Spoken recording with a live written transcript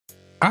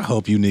I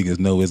hope you niggas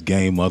know it's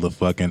game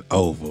motherfucking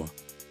over.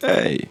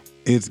 Hey.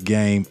 It's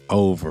game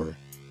over.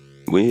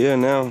 We here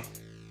now.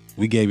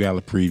 We gave y'all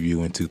a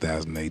preview in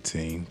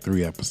 2018.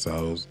 3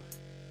 episodes.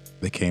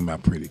 They came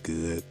out pretty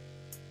good.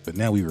 But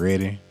now we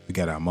ready. We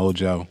got our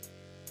mojo.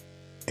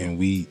 And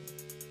we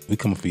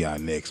coming for y'all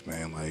next,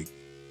 man. Like,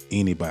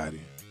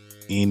 anybody,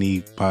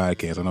 any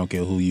podcast, I don't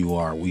care who you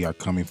are, we are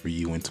coming for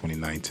you in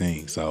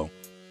 2019. So,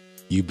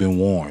 you've been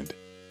warned.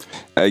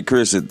 Hey,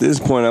 Chris, at this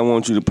point, I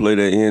want you to play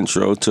that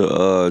intro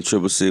to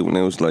Triple C when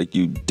it was like,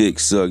 you dick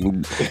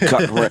sucking,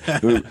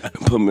 sipping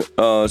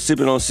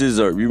on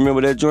scissor. You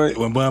remember that joint?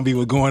 When Bun B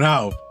was going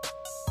off.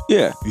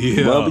 Yeah.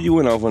 Bubba, you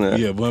went off on that.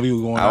 Yeah, Bun B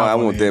was going off. I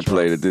want that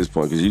played at this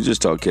point because you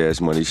just talk Cash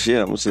Money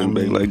shit. I'm sitting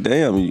back like,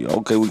 damn,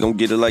 okay, we gonna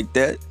get it like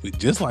that?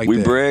 Just like we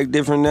that. We brag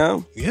different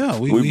now? Yeah.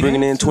 We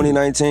bringing in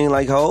 2019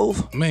 like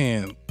Hove?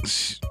 Man,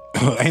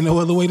 ain't no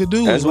other way to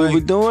do it. That's what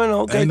we doing?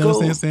 Okay, ain't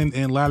cool. No sense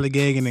in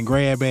lollygagging and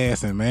grab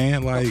assing,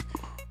 man. Like,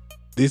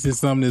 this is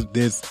something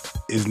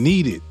that is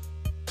needed.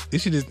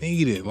 This shit is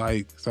needed.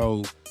 Like,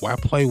 so why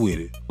play with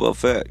it? Well,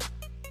 fact.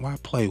 Why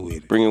play with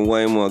it? Bringing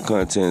way more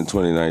content in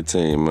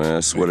 2019, man. I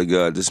swear to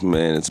God, this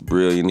man is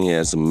brilliant. He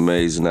has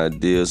amazing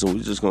ideas. And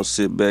we're just going to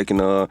sit back and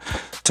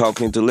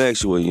talk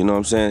intellectual, you know what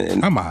I'm saying?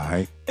 And, I'm all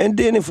right. And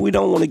then if we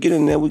don't want to get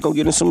in there, we're going to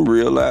get in some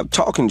real live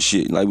talking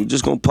shit. Like, we're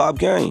just going to pop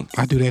game.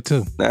 I do that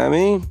too. Know what I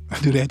mean? I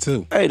do that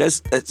too. Hey,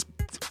 that's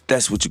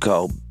what you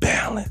call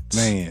balance.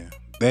 Man,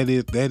 that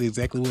is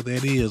exactly what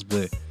that is,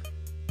 but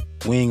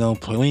we ain't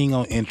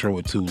gonna intro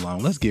it too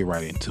long. Let's get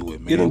right into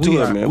it, man. Get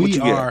into it, man. What We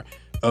you are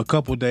a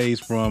couple days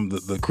from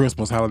the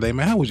Christmas holiday,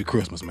 man. How was your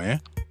Christmas, man?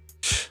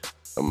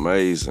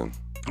 Amazing.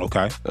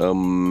 Okay.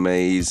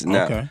 Amazing.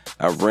 Now, okay.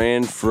 I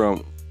ran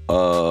from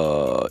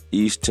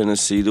East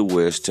Tennessee to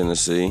West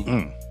Tennessee.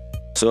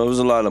 So it was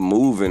a lot of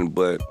moving,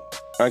 but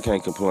I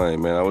can't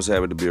complain, man. I was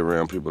happy to be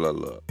around people I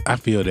love. I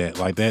feel that.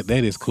 Like, that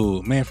is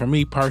cool. Man, for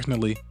me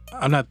personally,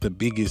 I'm not the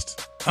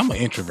biggest. I'm an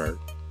introvert.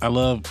 I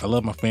love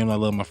my family, I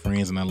love my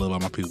friends, and I love all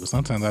my people.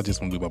 Sometimes I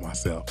just want to be by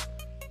myself.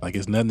 Like,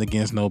 it's nothing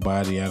against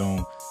nobody. I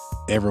don't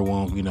ever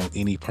want,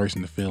 any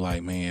person to feel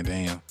like, man,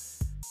 damn,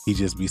 he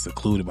just be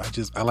secluded. But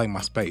I like my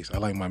space. I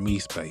like my me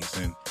space.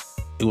 And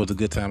it was a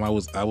good time. I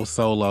was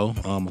solo.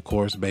 Of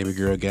course, baby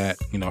girl got,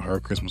 her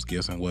Christmas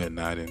gifts and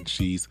whatnot, and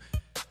she's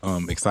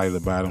excited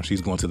about them.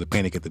 She's going to the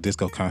Panic at the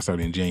Disco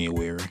concert in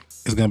January.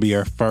 It's gonna be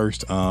her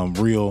first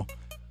real,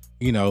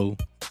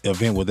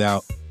 event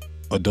without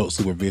adult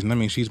supervision. I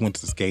mean, she's went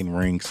to the skating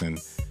rinks and,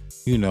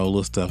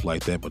 little stuff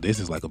like that, but this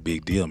is like a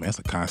big deal, man. It's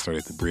a concert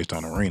at the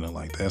Bridgestone Arena.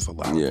 Like, that's a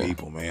lot of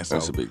people, man. So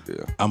that's a big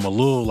deal. I'm a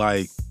little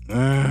like,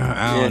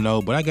 I don't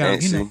know, but I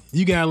got,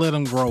 you gotta let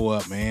them grow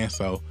up, man.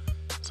 So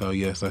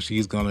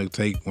she's gonna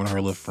take one of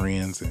her little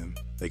friends and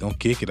they gonna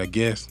kick it, I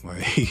guess.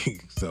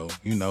 Like, so,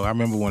 I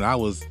remember when I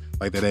was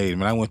like that age,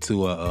 when I went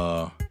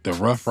to the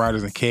Rough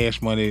Riders and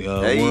Cash Money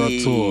World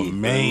Tour,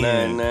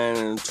 man. 99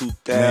 and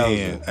 2000.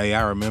 Man, hey,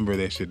 I remember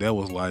that shit. That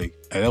was like,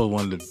 that was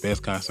one of the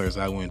best concerts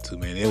I went to,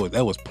 man.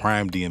 That was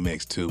prime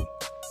DMX too.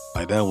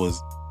 Like, that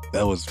was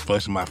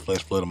flushing my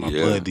flesh, flooding my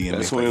blood DMX.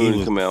 That's when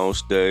he come out on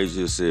stage,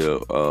 you see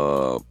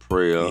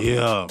prayer,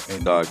 and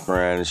start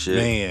crying and shit.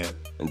 Man.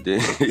 And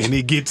then and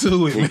he get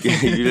to it, man.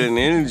 You that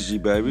energy,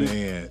 baby.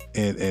 Man,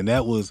 and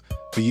that was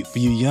for you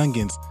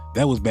youngins.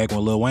 That was back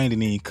when Lil Wayne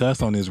didn't even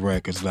cuss on his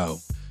records, though.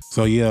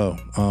 So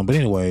but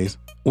anyways,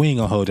 we ain't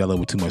gonna hold y'all up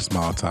with too much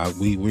small talk.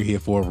 We're here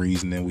for a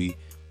reason, and we're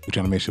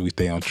trying to make sure we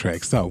stay on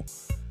track. So,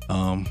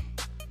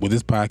 with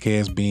this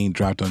podcast being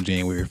dropped on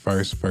January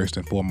 1st, first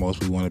and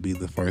foremost, we want to be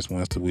the first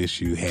ones to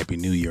wish you Happy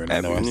New Year. And I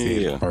know I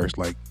said it first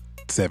like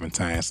 7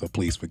 times, so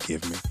please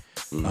forgive me.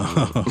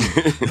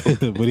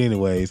 But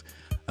anyways,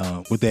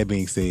 with that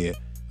being said,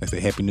 I say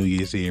Happy New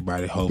Year to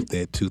everybody. Hope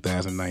that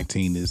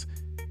 2019 is,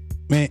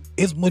 man,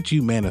 it's what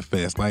you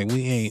manifest. Like,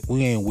 we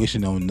ain't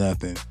wishing on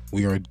nothing.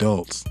 We are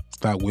adults.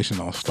 Stop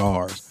wishing on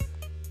stars.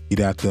 Get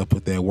out there,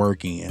 put that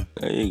work in.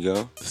 There you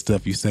go. The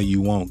stuff you say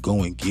you want,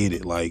 go and get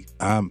it. Like,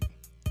 I'm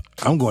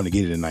going to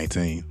get it in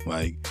 19.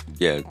 Like,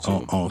 yeah,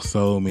 on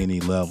so many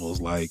levels.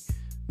 Like,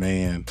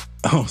 man,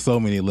 on so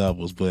many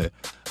levels. But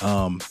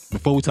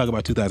before we talk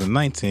about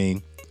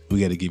 2019, we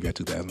got to give you our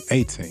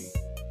 2018.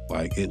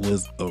 Like, it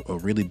was a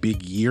really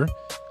big year.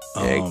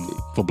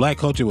 For Black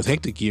culture, it was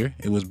hectic year.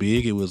 It was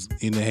big. It was,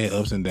 it had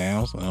ups and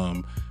downs.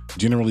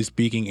 Generally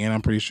speaking, and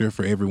I'm pretty sure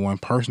for everyone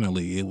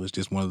personally, it was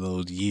just one of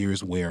those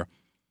years where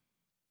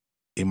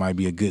it might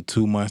be a good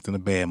 2 months and a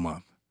bad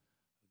month.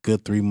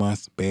 Good 3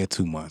 months, bad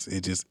 2 months.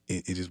 It just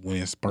went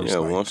in spurts. Yeah,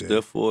 like one that.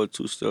 step forward,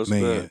 2 steps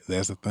back. Man,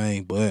 that's the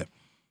thing. But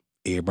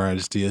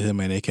everybody's still here,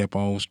 man. They kept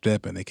on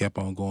stepping. They kept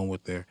on going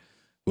with their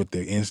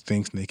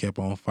instincts, and they kept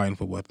on fighting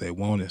for what they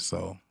wanted.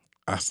 So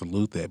I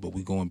salute that. But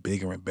we're going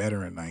bigger and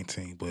better in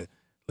 19. But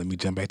let me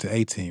jump back to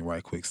 18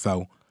 right quick.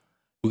 So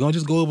we're going to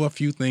just go over a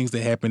few things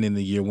that happened in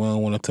the year. We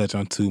don't want to touch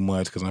on too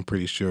much because I'm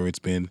pretty sure it's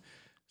been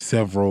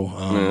several.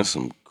 Man,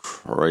 some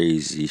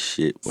crazy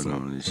shit went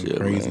on this year,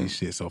 crazy man.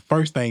 shit. So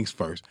first things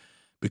first,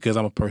 because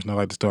I'm a person, I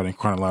like to start in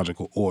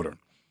chronological order.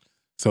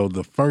 So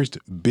the first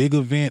big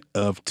event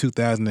of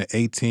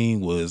 2018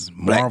 was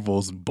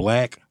Marvel's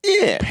Black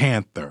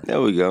Panther.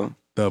 There we go.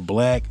 The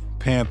Black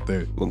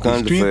Panther.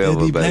 Wakanda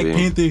forever, the Black baby.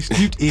 Panther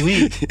stripped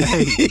elite.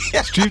 Hey,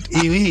 stripped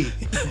elite.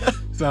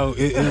 So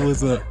it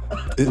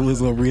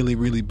was a really,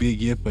 really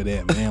big year for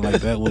that, man. Like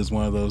that was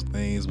one of those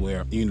things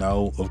where, you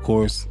know, of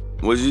course.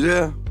 Was you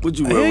there? What'd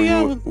you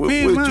wear?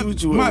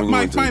 What you wear?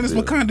 My finest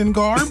Wakandan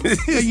garb.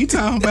 Yeah, you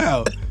talking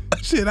about?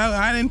 Shit,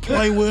 I didn't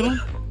play with him.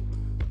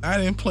 I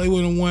didn't play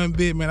with him one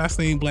bit, man. I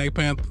seen Black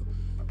Panther.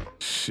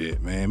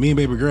 Shit, man. Me and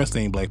baby girl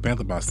seen Black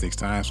Panther about 6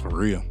 times for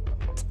real.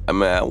 I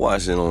mean, I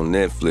watched it on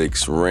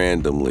Netflix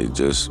randomly,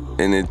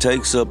 and it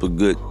takes up a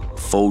good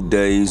 4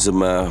 days of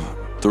my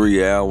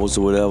 3 hours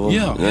or whatever.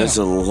 Yeah, that's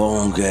a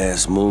long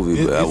ass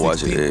movie, but I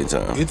watch it every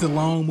time. It's a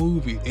long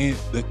movie, and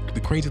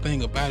the crazy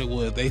thing about it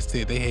was they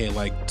said they had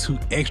like 2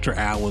 extra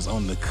hours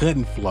on the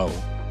cutting floor.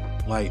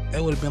 Like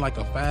that would have been like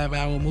a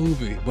 5-hour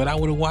movie, but I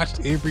would have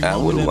watched every. I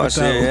would have watched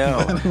every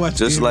hour,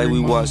 just like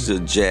we watched the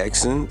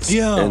Jacksons.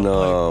 Yeah, and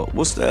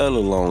what's the other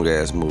long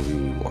ass movie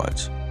we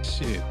watched?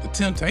 Shit, The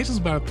Temptations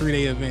about a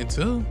 3-day event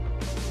too.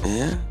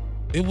 Yeah,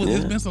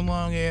 It's been some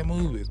long ass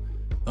movies.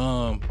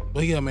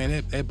 But yeah,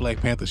 man, that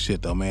Black Panther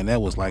shit though, man,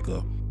 that was like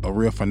a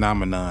real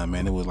phenomenon,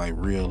 man. It was like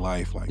real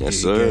life. Like yes,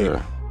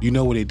 sir. You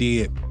know what it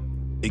did?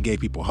 It gave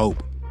people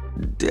hope.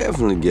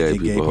 Definitely gave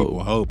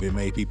people hope. It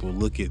made people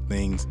look at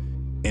things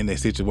in their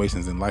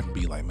situations in life and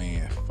be like,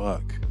 man,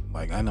 fuck.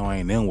 Like I know I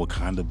ain't in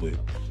Wakanda, but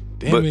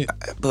damn it.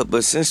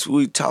 But since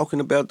we talking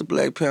about the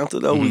Black Panther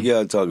though, we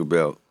gotta talk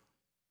about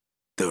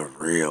the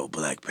real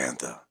Black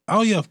Panther.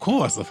 Oh yeah, of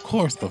course. There's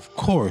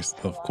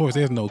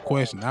no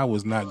question. I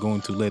was not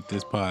going to let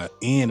this pod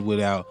end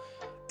without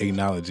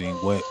acknowledging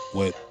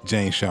what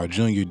James Shaw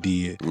Jr.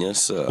 did.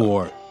 Yes,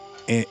 sir.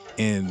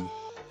 And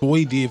what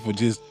he did for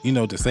just, you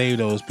know, to save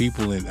those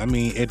people. And I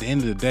mean, at the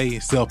end of the day,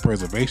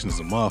 self-preservation is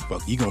a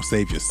motherfucker. You're gonna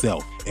save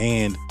yourself.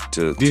 And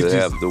to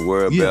have the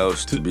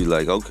whereabouts to be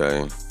like,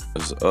 okay,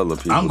 there's other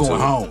people. I'm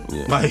going home.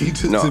 Yeah. Like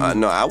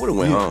I would have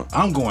went home.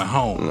 I'm going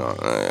home. No,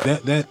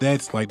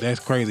 that's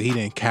crazy. He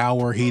didn't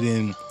cower. He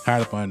didn't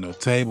hide up under no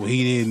table.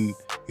 He didn't,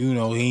 you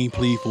know, he ain't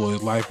plead for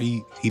his life.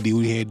 He did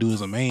what he had to do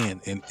as a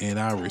man, and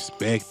I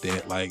respect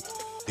that. Like,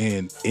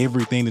 and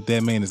everything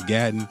that man has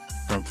gotten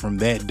from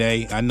that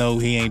day. I know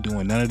he ain't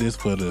doing none of this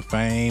for the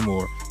fame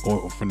or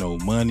for no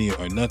money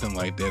or nothing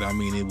like that. I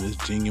mean, it was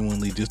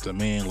genuinely just a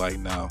man like,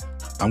 now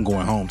I'm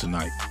going home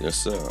tonight. Yes,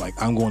 sir. Like,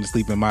 I'm going to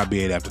sleep in my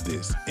bed after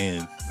this.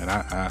 And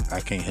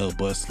I can't help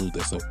but salute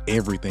that. So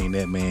everything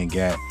that man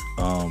got,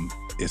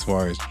 as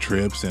far as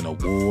trips and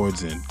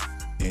awards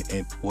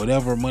and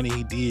whatever money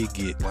he did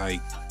get,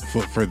 like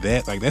for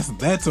that, like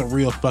that's a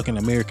real fucking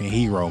American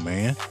hero,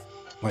 man.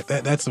 Like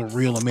that's a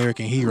real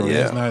American hero.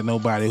 Yeah. That's not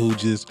nobody who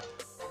just,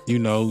 you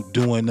know,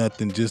 doing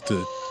nothing just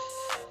to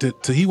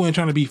he wasn't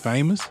trying to be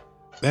famous.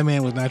 That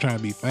man was not trying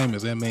to be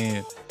famous. That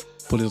man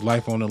put his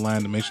life on the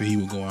line to make sure he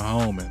was going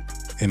home, and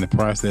in the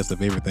process of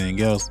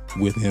everything else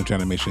with him trying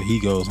to make sure he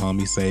goes home,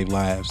 he saved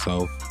lives.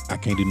 So I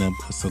can't do nothing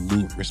but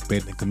salute,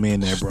 respect, and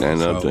commend that, bro.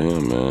 Stand up to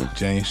him, man.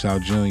 James Shaw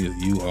Jr.,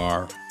 you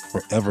are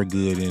forever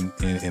good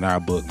in our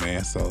book,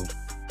 man. So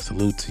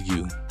salute to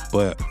you.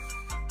 But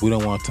we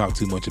don't want to talk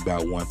too much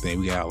about one thing.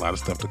 We got a lot of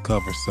stuff to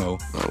cover. So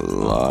a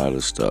lot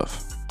of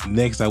stuff.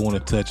 Next, I want to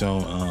touch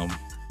on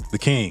the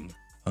king.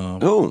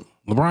 Who?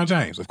 LeBron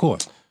James, of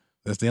course.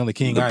 That's the only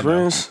king I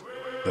Prince?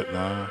 know.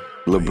 Nah.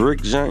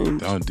 LeBrick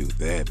James? Don't do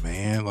that,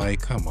 man.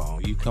 Like, come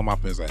on. You come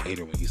up as a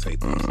hater when you say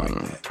things like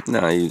that.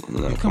 Nah, you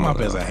come up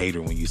as a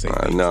hater when you say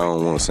things no, I don't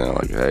like want to sound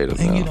like a hater.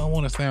 And you don't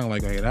want to sound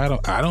like a hater.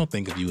 I don't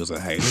think of you as a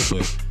hater,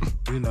 but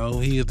you know,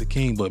 he is the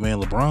king. But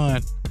man,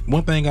 LeBron,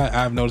 one thing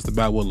I've noticed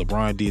about what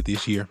LeBron did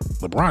this year,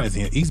 LeBron is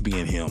him. He's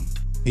being him.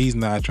 He's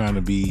not trying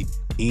to be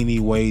any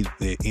way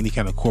that any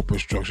kind of corporate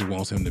structure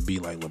wants him to be.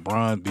 Like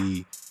LeBron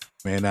be,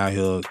 man, out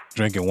here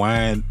drinking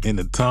wine in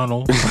the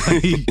tunnel.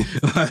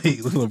 like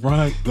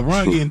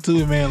LeBron getting to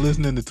it, man,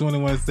 listening to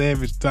 21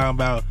 Savage talking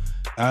about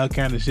all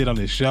kind of shit on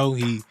his show.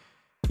 He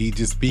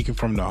just speaking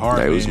from the heart.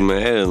 They was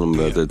mad at him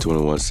about that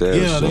 21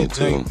 Savage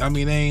too. I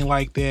mean, they ain't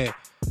like that.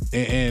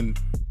 And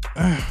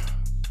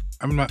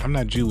I'm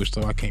not Jewish,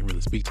 so I can't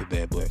really speak to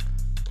that. But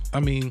I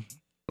mean,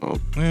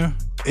 yeah.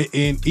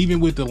 And even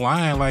with the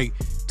line, like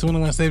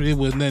 21 Savage, it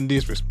was nothing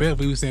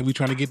disrespectful. He was saying we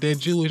trying to get that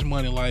Jewish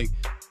money. Like,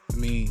 I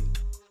mean,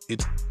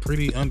 it's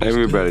pretty understood.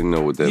 Everybody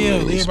know what that means. Yeah,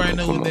 everybody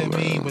know what that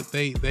means, but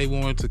they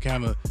wanted to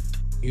kind of,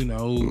 you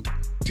know,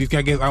 just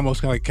I guess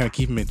almost kind of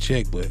keep him in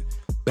check. But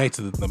back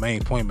to the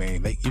main point,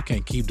 man, you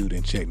can't keep dude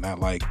in check. Not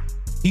like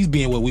he's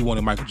being what we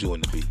wanted Michael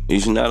Jordan to be.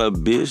 He's not a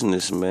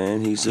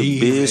businessman. He's a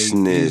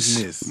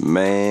business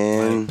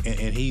man. Like,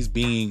 and he's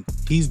being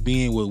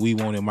what we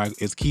wanted Michael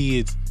as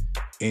kids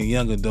and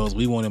young adults.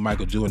 We wanted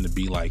Michael Jordan to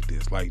be like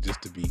this, like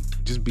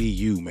just be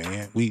you,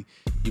 man. You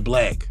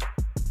black.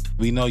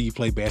 We know you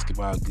play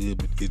basketball good,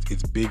 but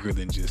it's bigger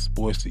than just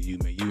sports to you,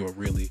 man. You are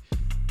really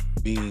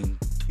being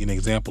an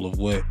example of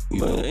what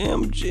you know.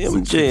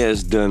 MJ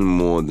has done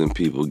more than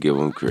people give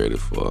him credit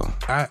for.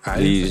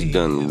 He's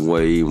done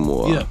way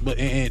more. Yeah, but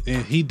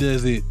and he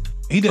does it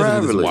He does it with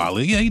his privately.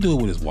 wallet. Yeah, he do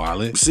it with his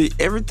wallet. See,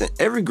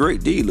 every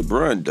great deed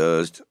LeBron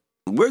does,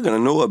 we're gonna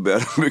know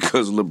about it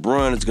because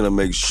LeBron is gonna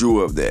make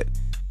sure of that.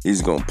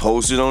 He's gonna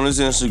post it on his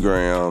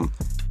Instagram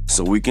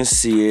so we can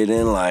see it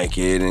and like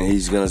it, and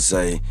he's gonna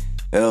say,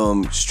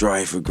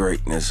 strive for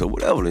greatness or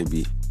whatever it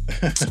be.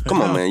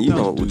 Come on, man, you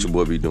know what your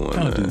boy be doing.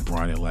 Don't do Man.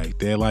 Bronny like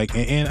that. Like,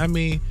 and I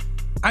mean,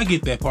 I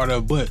get that part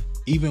of it, but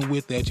even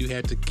with that, you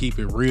have to keep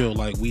it real.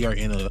 Like, we are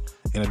in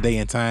a day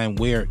and time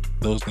where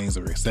those things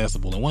are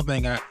accessible. And one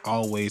thing I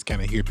always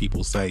kind of hear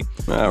people say,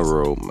 I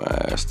rolled my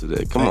ass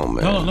today. Come on,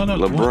 man. No.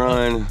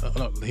 LeBron.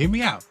 No, hear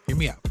me out.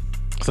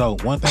 So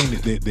one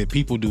thing that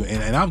people do,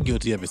 and I'm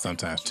guilty of it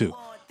sometimes too.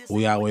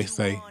 We always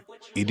say,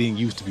 it didn't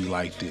used to be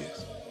like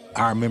this.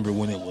 I remember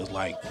when it was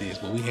like this,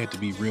 but we had to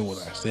be real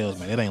with ourselves,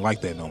 man. It ain't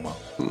like that no more.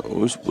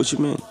 What you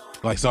mean?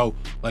 Like, so,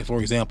 like, for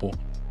example,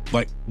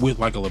 like with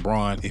like a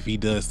LeBron, if he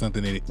does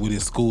something with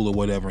his school or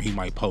whatever, he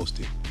might post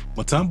it.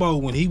 Mutombo,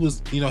 when he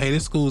was, had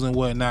his schools and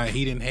whatnot,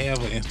 he didn't have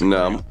an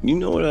Instagram. No, you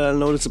know what I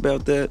noticed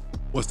about that?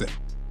 What's that?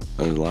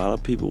 A lot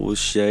of people was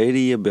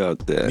shady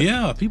about that.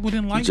 Yeah, people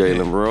didn't like Jalen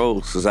that.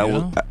 Rose, because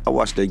I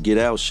watched that Get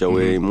Out show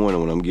every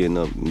morning when I'm getting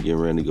up and getting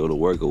ready to go to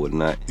work or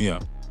whatnot. Yeah.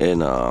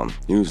 And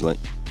he was like,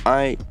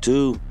 I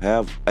too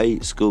have a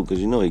school, because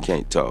he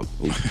can't talk.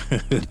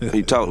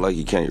 He talk like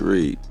he can't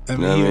read. I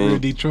mean, he's a real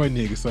Detroit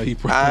nigga, so he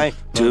probably. I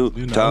too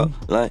talk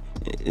like,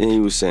 and he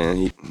was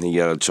saying he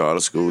got a charter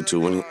school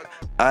too. And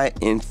I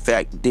in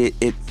fact did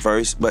it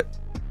first, but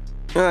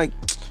like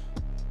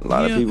a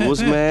lot of people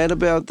was mad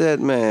about that,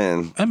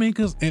 man. I mean,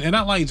 and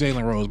I like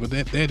Jalen Rose, but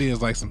that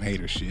is like some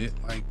hater shit.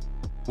 Like,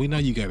 we know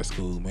you got a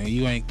school, man.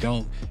 You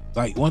don't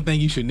like, one thing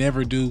you should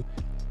never do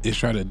is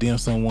try to dim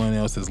someone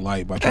else's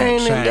light by trying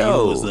to shine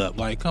yours up.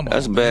 Like, come on.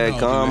 That's bad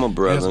karma,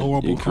 brother. That's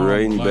horrible. You're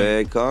creating karma.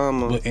 bad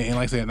karma. But, and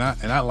like I said,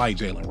 I like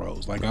Jalen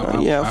Rose. Like, I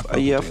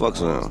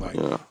fucks with him. Like,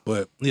 yeah.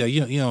 But yeah,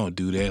 you don't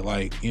do that.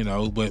 Like,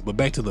 but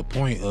back to the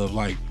point of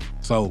like,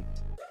 so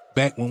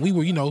back when we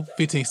were,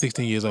 15,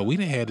 16 years old, we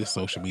didn't have this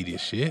social media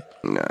shit.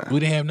 Nah. We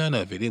didn't have none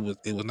of it. It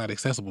was not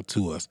accessible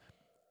to us.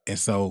 And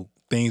so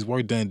things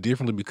were done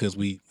differently because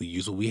we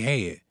used what we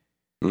had.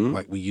 Mm-hmm.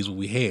 Like, we used what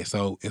we had.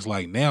 So it's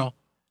like now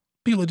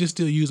people are just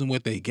still using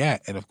what they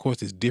got. And of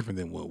course it's different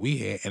than what we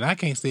had. And I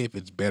can't say if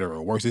it's better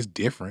or worse. It's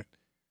different.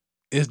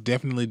 It's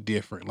definitely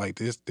different. Like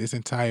this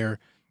entire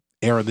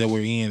era that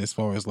we're in, as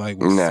far as like,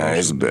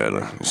 it's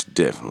better. It's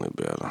definitely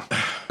better.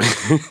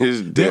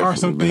 There are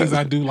some things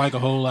I do like a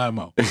whole lot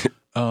more.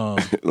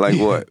 Like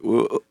what?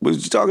 What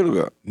was you talking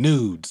about?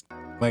 Nudes.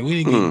 Like,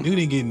 we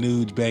didn't get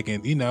nudes back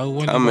in,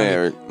 I'm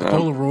married.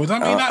 Polaroids. I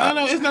mean, I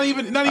know it's not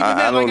even that.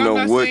 I don't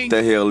know what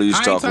the hell he's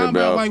talking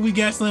about. Like, we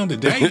got some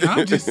today.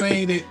 I'm just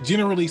saying that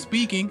generally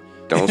speaking.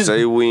 Don't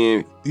say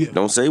we.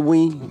 Don't say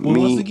we. Well,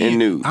 me again, and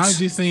nudes. I'm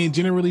just saying,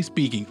 generally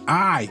speaking,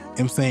 I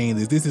am saying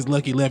this. This is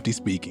Lucky Lefty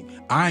speaking.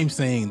 I'm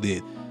saying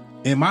that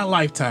in my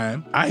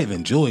lifetime, I have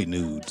enjoyed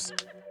nudes.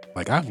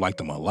 Like, I've liked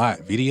them a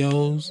lot.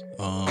 Videos,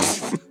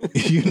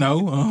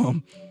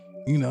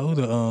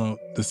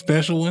 the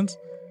special ones.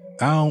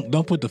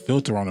 Don't put the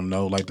filter on them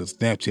though. Like the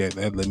Snapchat,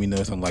 that let me know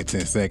it's on like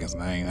 10 seconds.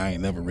 And I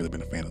ain't never really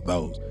been a fan of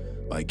those.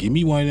 Like, give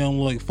me one of them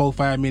like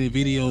 4-5 minute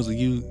videos of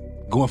you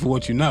going for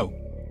what you know.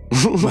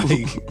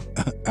 Like,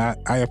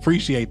 I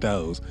appreciate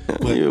those.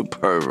 But, you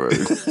pervert.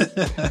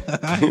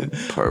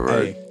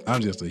 Pervert. Hey, I'm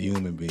just a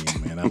human being,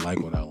 man. I like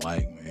what I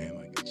like, man.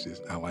 Like, it's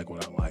just, I like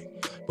what I like.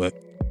 But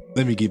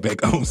let me get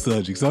back on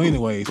subject. So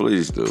anyways.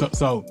 Please do.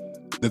 So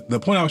the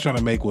point I was trying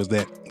to make was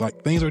that,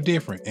 like, things are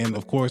different. And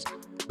of course,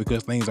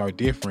 because things are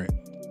different,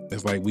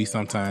 it's like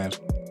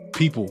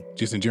people,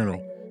 just in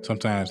general,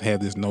 sometimes have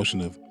this notion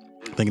of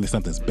thinking that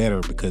something's better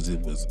because it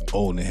was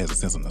old and it has a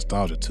sense of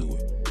nostalgia to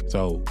it.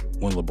 So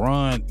when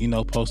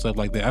LeBron, posts stuff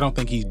like that, I don't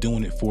think he's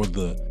doing it for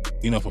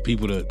for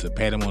people to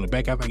pat him on the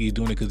back. I think he's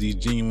doing it because he's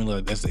genuinely,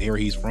 like, that's the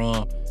area he's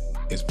from.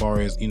 As far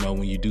as,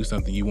 when you do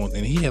something you want,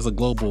 and he has a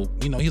global,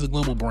 he's a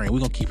global brand. We're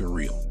gonna keep it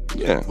real.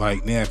 Yeah.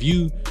 Like, now, if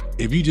you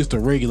just a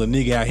regular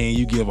nigga out here and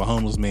you give a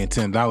homeless man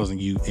 $10 and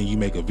you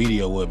make a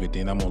video of it,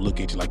 then I'm gonna look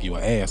at you like you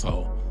an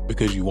asshole,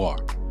 because you are.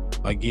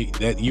 Like, you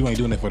ain't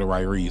doing it for the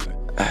right reason.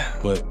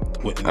 But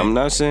I'm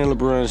not saying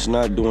LeBron's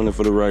not doing it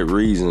for the right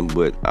reason,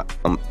 but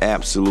I'm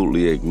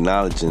absolutely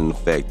acknowledging the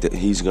fact that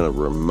he's gonna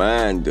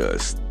remind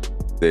us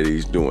that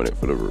he's doing it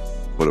for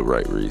the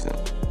right reason.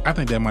 I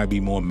think that might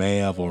be more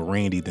Mav or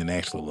Randy than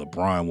actually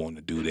LeBron wanting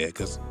to do that,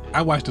 because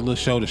I watched a little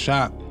show, The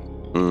Shop,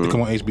 to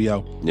come on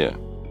HBO. Yeah.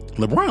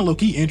 LeBron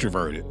low-key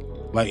introverted.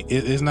 Like,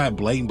 it's not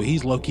blatant, but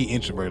he's low-key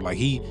introverted. Like,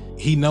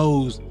 he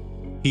knows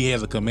he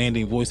has a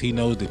commanding voice. He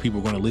knows that people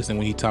are going to listen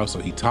when he talks, so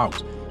he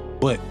talks.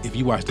 But if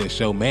you watch that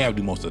show, Mav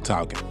do most of the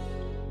talking.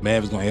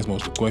 Mav is going to ask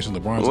most of the questions.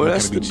 LeBron's well,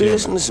 that's going to the be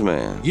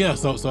businessman. Yeah,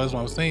 so that's what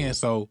I'm saying.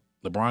 So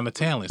LeBron the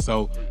talent.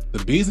 So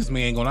the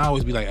businessman going to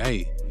always be like,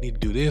 hey, we need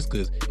to do this,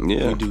 because if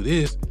we do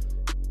this,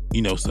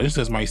 such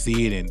and might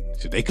see it and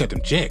should they cut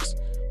them checks.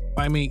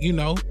 I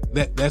mean,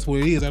 that's what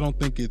it is. I don't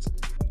think it's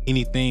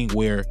anything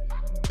where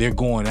they're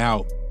going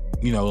out,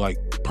 like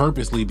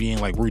purposely being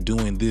like, we're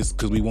doing this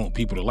because we want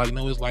people to like.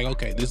 No, it's like,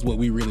 okay, this is what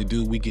we really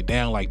do. We get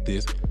down like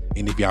this.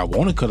 And if y'all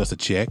want to cut us a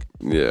check,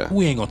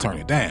 we ain't gonna turn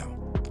it down.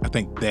 I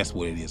think that's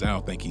what it is. I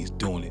don't think he's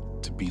doing it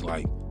to be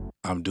like,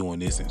 I'm doing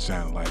this and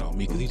shining light on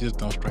me, because he just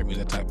don't strike me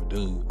that type of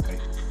dude.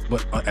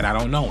 Like, and I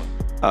don't know him.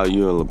 Oh,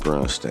 you're a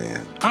LeBron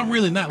stan. I'm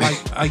really not.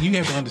 Like you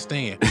have to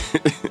understand.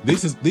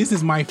 This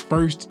is my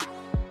first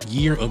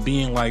year of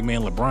being like,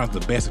 man, LeBron's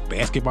the best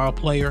basketball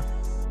player,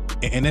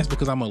 and that's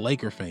because I'm a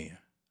Laker fan.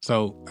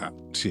 So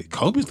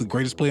Kobe's the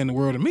greatest player in the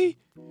world to me,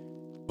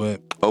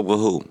 but over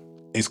who?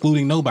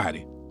 Excluding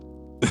nobody.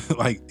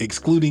 Like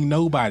excluding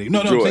nobody.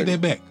 No, Jordan. Take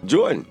that back.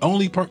 Jordan.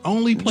 Only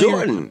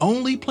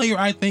player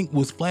I think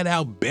was flat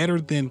out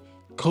better than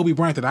Kobe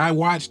Bryant that I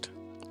watched,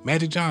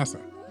 Magic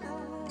Johnson.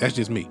 That's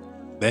just me.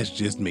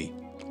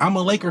 I'm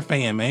a Laker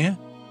fan, man.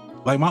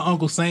 Like my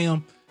Uncle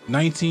Sam,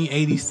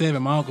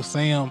 1987, my Uncle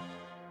Sam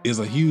is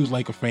a huge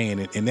Laker fan,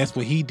 and that's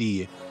what he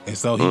did. And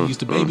so he used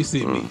to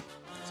babysit me.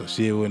 So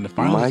shit, when the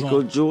finals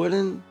Michael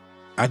Jordan?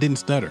 I didn't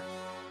stutter.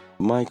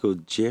 Michael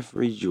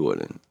Jeffrey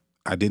Jordan.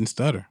 I didn't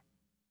stutter.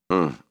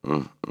 So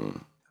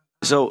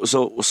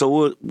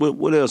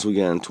what else we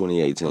got in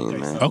 2018,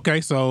 man?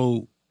 Okay,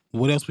 so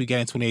what else we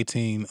got in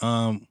 2018?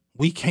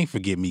 We can't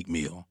forget Meek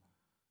Mill.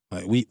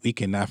 Like we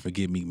cannot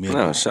forget Meek Mill.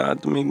 No, shout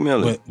out to Meek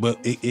Mill. But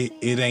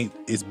it ain't.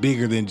 It's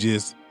bigger than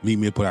just Meek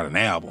Mill put out an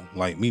album.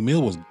 Like Meek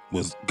Mill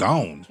was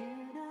gone.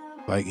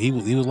 Like he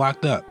was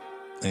locked up,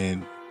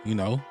 and you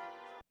know,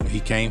 when he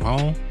came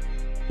home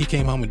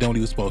and done what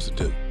he was supposed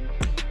to do.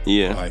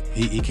 Yeah. Like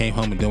he came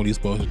home and done what he was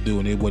supposed to do,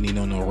 and it wasn't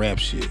even on no rap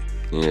shit.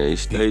 Yeah, he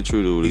stayed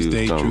true to what he was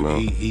talking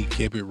about. He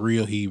kept it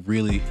real. He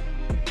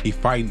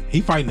fighting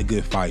a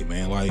good fight,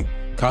 man. Like,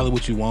 call it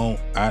what you want.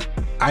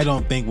 I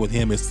don't think with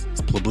him it's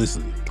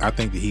publicity. I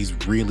think that he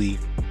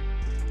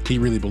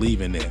really believe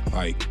in that.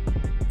 Like,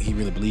 he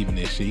really believe in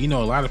that shit. You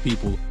know, a lot of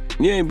people.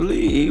 Yeah,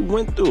 he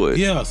went through it.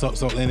 Yeah, so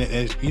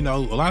and you know,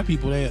 a lot of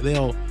people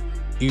they'll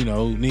you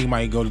know, nigga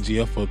might go to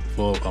jail for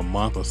a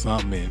month or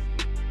something, and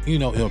you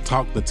know, he'll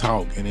talk the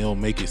talk and he'll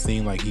make it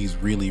seem like he's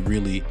really,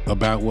 really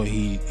about what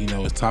he, you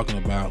know, is talking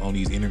about on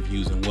these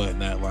interviews and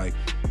whatnot. Like,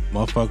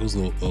 motherfuckers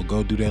will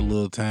go do that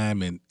little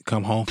time and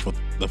come home for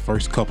the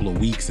first couple of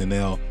weeks, and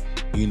they'll,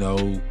 you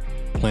know,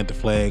 plant the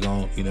flag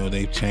on, you know,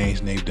 they've changed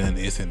and they've done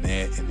this and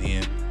that, and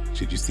then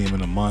shit, you see him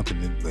in a month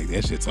and then like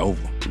that shit's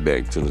over.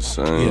 Back to the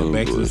same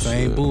to the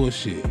same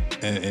bullshit.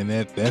 And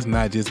that's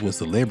not just with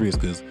celebrities,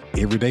 because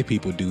everyday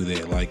people do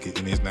that. Like,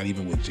 and it's not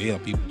even with jail.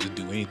 People just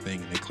do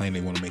anything and they claim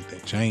they want to make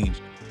that change,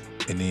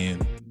 and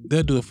then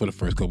they'll do it for the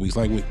first couple weeks.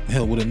 Like with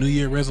a New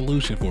Year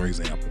resolution, for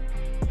example.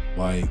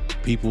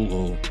 Like, people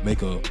will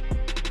make a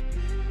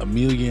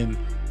million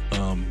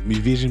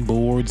vision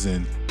boards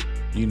and,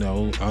 you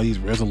know, all these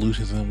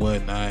resolutions and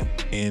whatnot.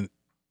 And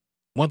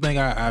one thing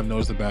I've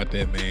noticed about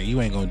that, man,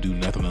 you ain't gonna do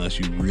nothing unless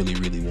you really,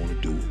 really want to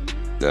do it.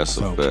 That's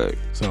a fact.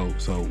 So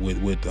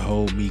with the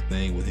whole Meek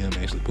thing, with him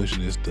actually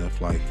pushing this stuff,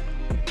 like,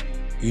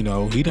 you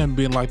know, he done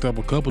been locked up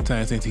a couple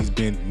times since he's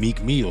been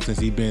Meek Mill, since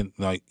he's been,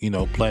 like, you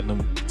know,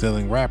 platinum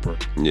selling rapper.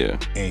 Yeah.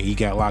 And he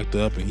got locked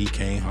up and he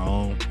came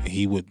home and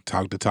he would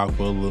talk the talk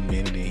for a little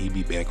minute and he'd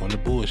be back on the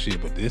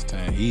bullshit. But this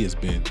time he has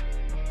been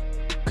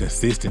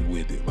consistent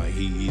with it. Like,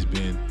 he's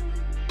been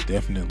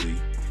definitely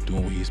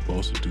doing what he's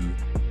supposed to do,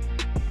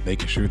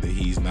 making sure that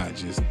he's not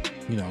just,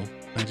 you know,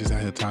 not just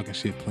out here talking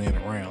shit, playing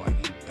around.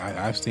 Like,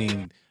 I've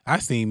seen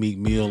Meek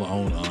Mill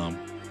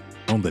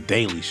on The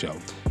Daily Show.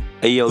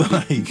 Hey, yo,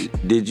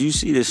 did you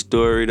see this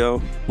story though?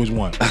 Which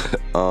one?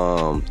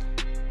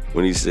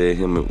 When he said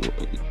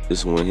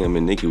this when him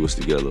and Nicki was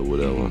together or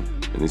whatever,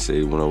 and he said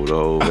he went over the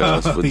whole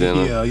house for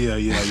dinner.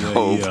 Yeah.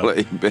 Whole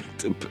play back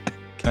to back.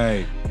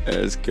 Hey,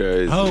 that's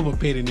crazy. Hov a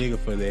petty nigga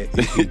for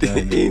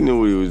that. He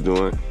knew what he was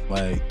doing.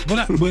 Like,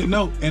 but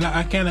no, and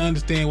I kind of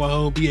understand why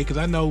Hov be at, because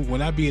I know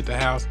when I be at the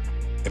house,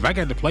 if I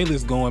got the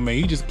playlist going, man,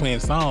 you just playing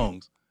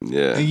songs.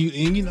 Yeah. And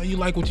you know, you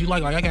like what you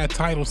like. Like, I got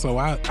titles, so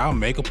I'll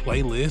make a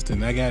playlist,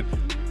 and I got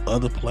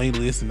other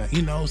playlists, and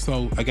you know,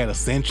 so I got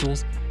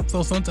essentials.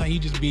 So sometimes you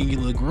just be in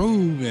your little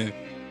groove, and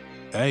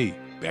hey,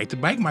 Back to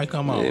Back might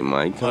come on. It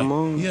might come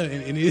on. Yeah,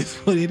 and it is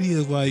what it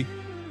is. Like,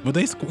 but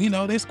they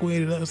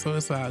squared it up, so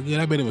it's all good.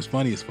 I bet it was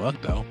funny as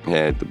fuck though.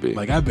 Had to be.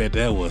 Like, I bet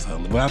that was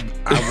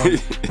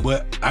hilarious.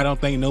 But I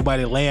don't think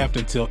nobody laughed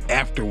until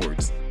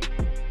afterwards.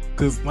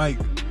 Cause, like,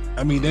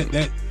 I mean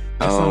that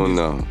I don't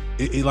know.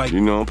 It like, you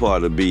know, I'm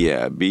part of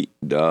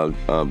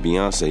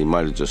Beyonce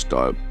might have just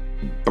started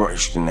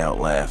bursting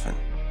out laughing.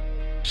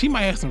 She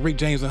might have some Rick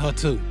James in her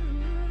too.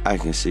 I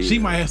can see. She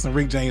might have some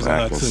Rick James in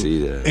her too. I can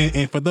see that.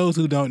 And for those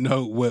who don't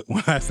know when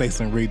I say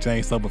some Rick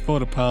James, so before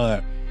the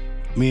pod,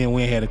 me and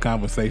Wynn had a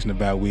conversation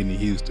about Whitney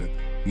Houston.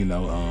 You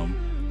know,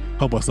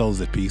 hope her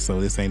soul's at peace. So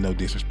this ain't no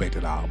disrespect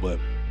at all, but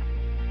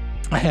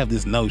I have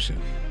this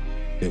notion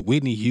that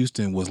Whitney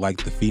Houston was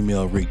like the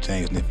female Rick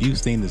James. And if you've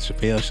seen the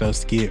Chappelle Show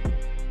skit,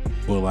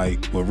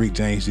 where Rick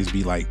James just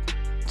be like,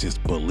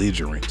 just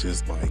belligerent,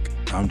 just like,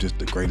 I'm just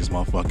the greatest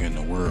motherfucker in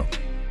the world.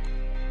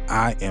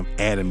 I am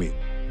adamant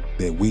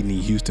that Whitney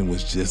Houston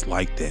was just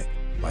like that.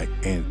 Like,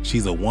 and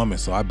she's a woman,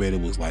 so I bet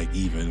it was like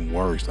even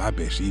worse. I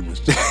bet she was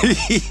just,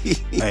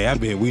 hey, I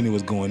bet Whitney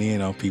was going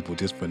in on people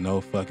just for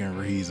no fucking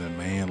reason,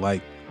 man.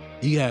 Like,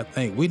 you gotta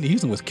think, Whitney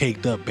Houston was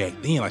caked up back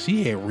then. Like,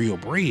 she had real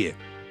bread.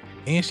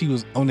 And she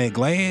was on that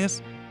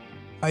glass.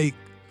 Like,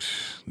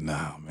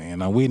 nah, man.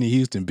 Now, Whitney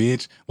Houston,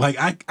 bitch. Like,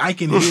 I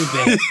can hear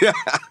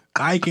that.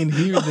 I can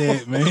hear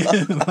that,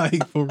 man.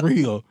 Like, for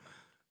real.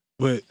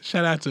 But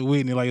shout out to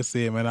Whitney. Like I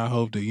said, man, I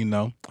hope that, you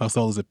know, her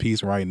soul is at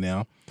peace right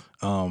now.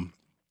 And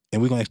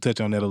we're going to touch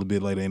on that a little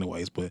bit later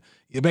anyways. But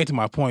back to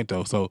my point,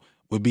 though. So,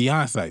 with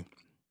Beyonce,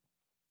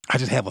 I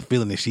just have a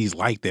feeling that she's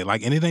like that.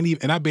 Like, and it ain't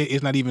even, and I bet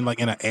it's not even like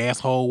in an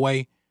asshole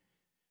way.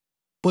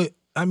 But,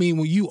 I mean,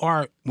 when you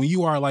are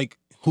like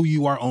who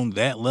you are on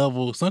that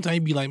level, sometimes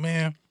you be like,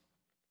 man,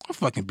 I'm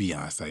fucking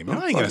Beyonce, man.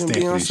 I ain't got to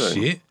stand for this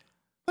shit.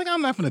 Like,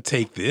 I'm not going to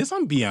take this.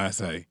 I'm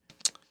Beyonce.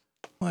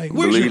 Like,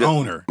 where's your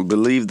owner?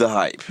 Believe the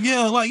hype.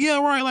 Yeah, like, yeah,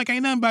 right. Like,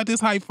 ain't nothing about this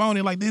hype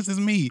phony. Like, this is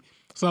me.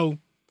 So,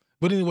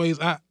 but anyways,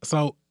 I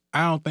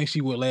don't think she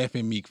would laugh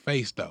in Meek's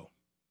face, though.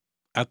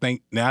 I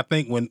think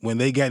when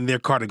they got in their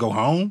car to go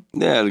home,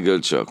 they had a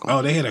good chuckle.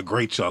 Oh, they had a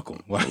great chuckle.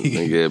 Like,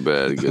 they had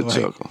a good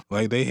chuckle.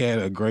 Like, they had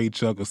a great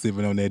chuckle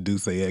sipping on that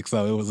Douce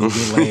XO. It was a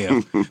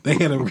good laugh. They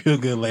had a real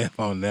good laugh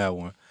on that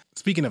one.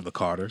 Speaking of the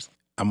Carters,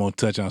 I'm gonna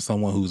touch on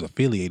someone who's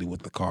affiliated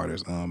with the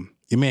Carters.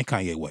 Your man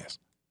Kanye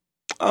West.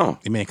 Oh,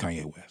 your man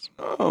Kanye West.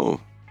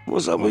 Oh,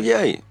 what's up with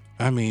Ye?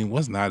 I mean,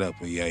 what's not up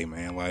with Ye,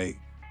 man? Like,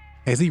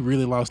 has he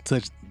really lost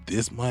touch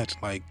this much?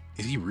 Like,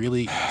 is he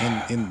really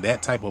in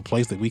that type of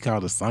place that we call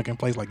the sunken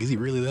place? Like, is he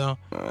really there?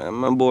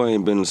 My boy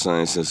ain't been the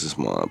same since his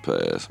mom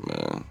passed,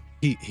 man.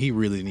 He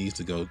really needs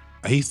to go.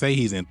 He say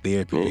he's in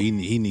therapy, but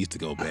he needs to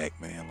go back,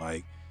 man.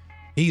 Like,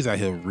 he's out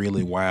here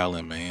really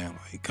wilding, man.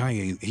 Like,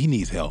 Kanye, he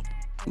needs help.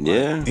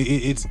 Yeah. Like,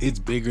 it's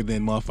bigger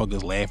than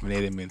motherfuckers laughing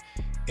at him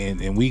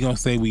and we gonna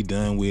say we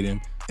done with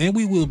him. And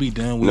we will be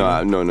done with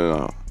him.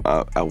 No.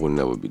 I will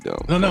never be done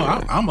with No,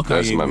 I'm a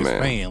Kanye West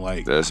fan.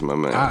 Like, that's my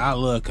man. I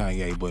love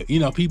Kanye, but you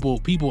know,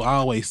 people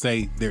always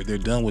say they're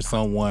done with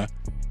someone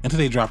until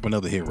they drop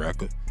another hit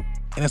record.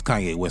 And that's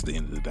Kanye West at the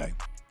end of the day.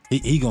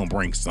 He gonna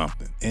bring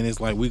something. And it's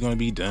like, we're gonna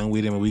be done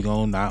with him and we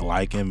gonna not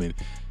like him and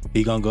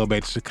he gonna go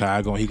back to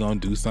Chicago and he gonna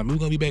do something. We're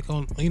gonna be back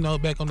on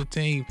the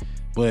team.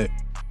 But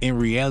in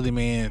reality,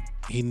 man,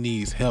 he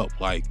needs help.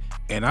 Like,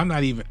 and I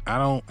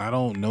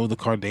don't know the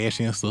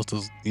Kardashian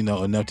sisters, you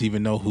know, enough to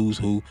even know who's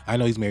who. I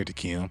know he's married to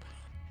Kim.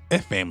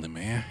 That family,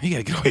 man, he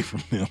gotta get away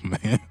from them,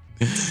 man.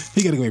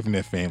 He gotta get away from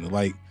that family.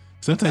 Like,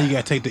 sometimes you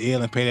gotta take the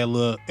L and pay that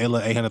little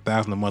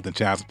 $800,000 a month in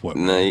child support.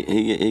 Nah,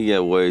 he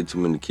got way too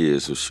many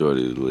kids for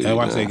Shorty to leave. That's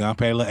why I say gonna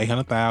pay a little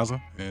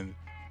 $800,000 and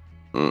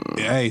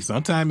hey,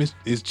 sometimes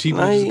it's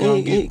cheaper.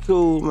 He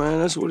cool, man.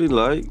 That's what he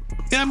like.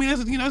 Yeah, I mean,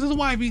 that's, you know, it's his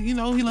wife. He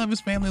loves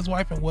his family, his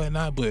wife, and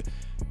whatnot. But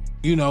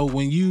you know,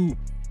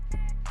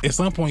 at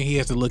some point, he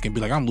has to look and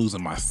be like, I'm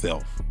losing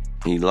myself.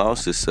 He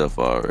lost himself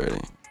already.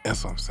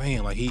 That's what I'm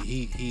saying. Like,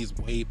 he's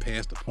way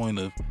past the point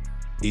of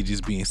it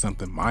just being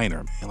something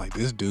minor, man. Like,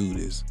 this dude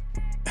is.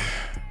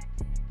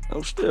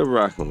 I'm still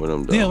rocking with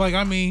him, though. Yeah, like,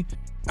 I mean,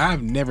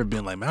 I've never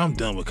been like, man, I'm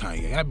done with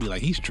Kanye. I'd be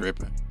like, he's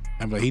tripping.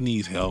 I'm like, he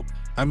needs help.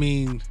 I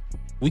mean,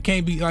 we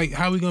can't be like,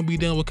 how we gonna be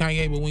done with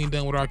Kanye, but we ain't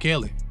done with R.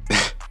 Kelly?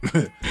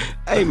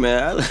 Hey,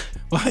 man.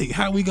 Like,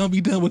 how we gonna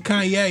be done with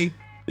Kanye?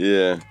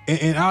 Yeah.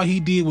 And all he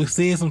did was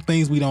say some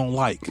things we don't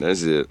like.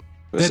 That's it.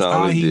 That's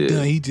all he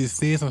done. He just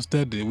said some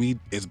stuff that we,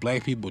 as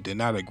black people, did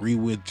not agree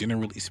with,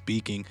 generally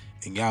speaking,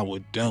 and y'all were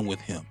done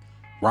with him.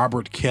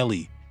 Robert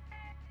Kelly.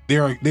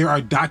 There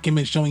are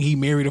documents showing he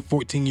married a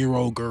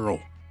 14-year-old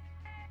girl.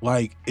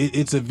 Like,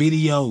 it's a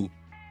video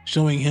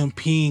showing him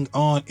peeing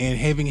on and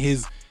having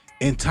his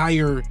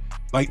entire,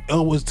 like,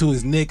 elbows to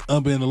his neck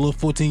up in a little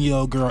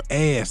 14-year-old girl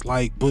ass.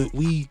 Like, but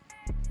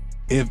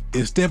if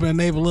Step and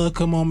Neighbor Love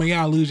come on, man,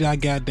 y'all lose y'all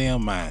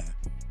goddamn mind.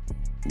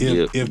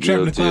 If Trap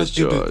in the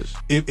Closet,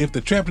 if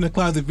the Trap in the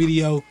Closet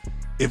video,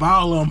 if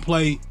all of them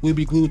play, we'll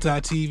be glued to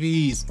our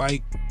TVs.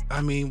 Like,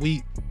 I mean,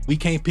 we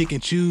can't pick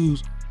and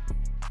choose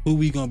who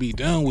we gonna be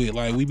done with.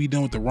 Like, we be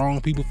done with the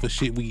wrong people for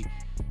shit we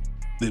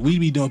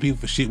be doing people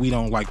for shit we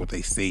don't like what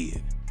they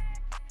said.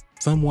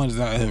 Someone's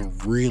out here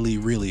really,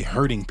 really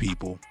hurting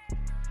people,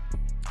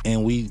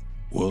 and it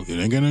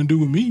ain't got nothing to do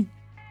with me.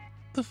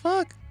 The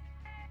fuck?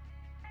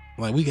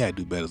 Like, we gotta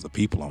do better as a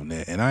people on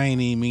that. And I ain't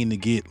even mean to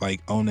get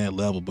like on that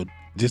level, but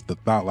just the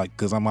thought, like,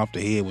 cause I'm off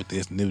the head with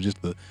this, and it was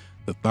just the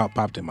thought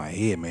popped in my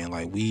head, man.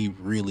 Like, we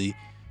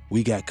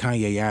got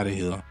Kanye out of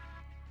here,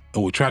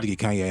 or we tried to get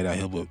Kanye out of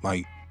here, but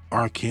like,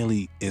 R.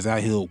 Kelly is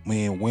out here,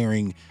 man,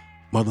 wearing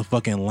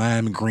motherfucking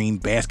lime green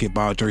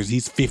basketball jerseys.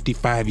 He's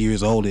 55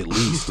 years old at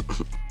least.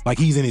 Like,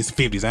 he's in his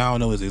 50s. I don't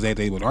know his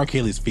exact age, but R.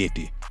 Kelly's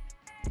 50.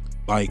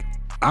 Like,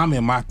 I'm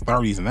in my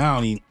 30s and I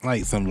don't even,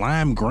 like, some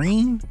lime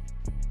green?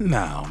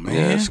 No, man.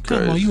 Yeah, that's come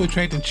crazy. on, you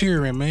attracting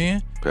children,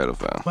 man.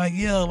 Pedophile. Like,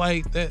 yeah,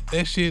 like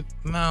that shit.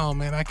 No,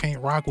 man, I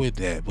can't rock with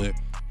that. But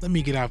let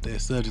me get off that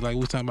subject. Like,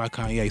 we talking about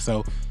Kanye.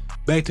 So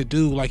back to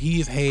dude, like, he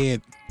has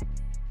had.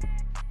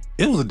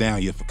 It was a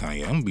down year for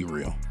Kanye. I'm gonna be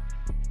real.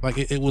 Like,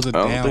 it was a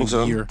down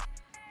year.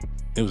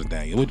 It was a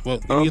Daniel.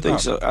 What I don't think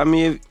so. I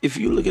mean, if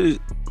you look at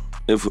it,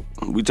 if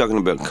we talking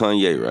about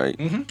Kanye, right?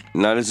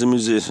 Mm-hmm. Not as a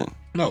musician.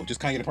 No, just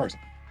Kanye the person.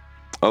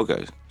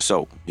 Okay,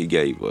 so he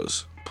gave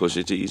us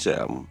Pusha T's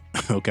album.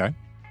 Okay.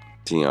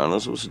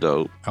 Tiana's was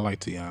dope. I like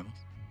Tiana.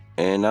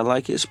 And I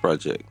like his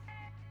project.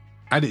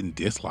 I didn't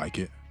dislike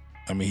it.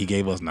 I mean, he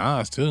gave us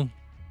Nas too.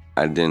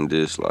 I didn't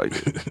dislike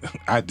it.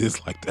 I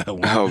disliked that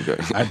one. Okay.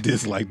 I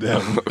disliked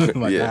that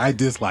one. Like, yeah. I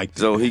disliked it.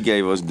 So he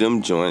gave us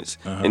them joints.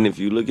 Uh-huh. And if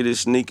you look at his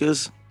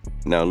sneakers,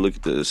 now look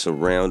at the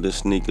surrounding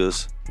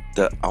sneakers.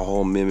 They're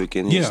all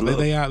mimicking his look.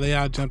 They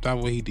all jumped out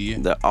what he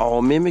did. They're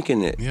all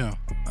mimicking it. Yeah.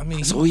 I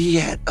mean, so he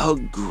had a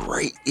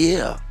great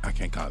year. I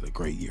can't call it a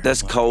great year.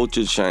 That's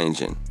culture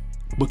changing.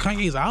 But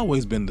Kanye's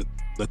always been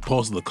the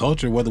pulse of the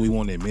culture, whether we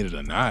want to admit it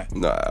or not.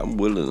 Nah, I'm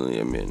willingly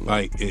admitting.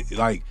 Like,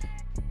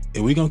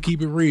 if we gonna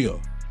keep it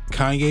real,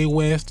 Kanye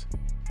West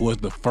was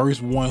the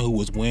first one who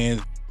was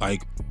wearing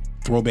like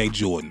throwback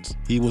Jordans.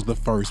 He was the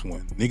first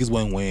one. Niggas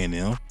wasn't wearing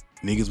them.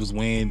 Niggas was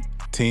wearing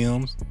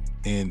Timbs.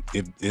 And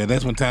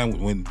that's one time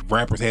when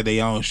rappers had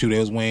their own shoe, they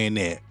was wearing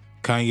that.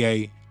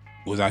 Kanye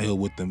was out here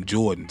with them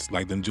Jordans,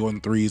 like them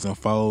Jordan 3s and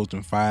 4s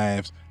and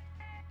 5s.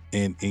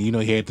 And you know,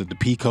 he had the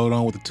P coat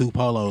on with the 2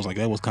 polos. Like,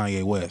 that was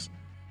Kanye West.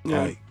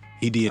 Yeah. Like,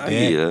 he did that.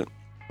 Yeah.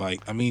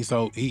 Like, I mean,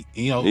 so he,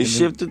 you know, he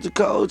shifted the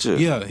culture.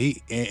 Yeah,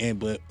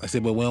 but I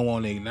said, but we don't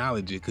want to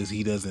acknowledge it because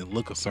he doesn't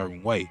look a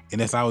certain way,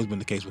 and that's always been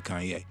the case with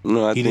Kanye.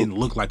 No, he didn't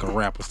look like a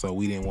rapper, so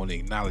we didn't want to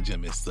acknowledge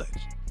him as such.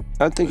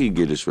 I think he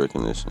get his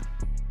recognition.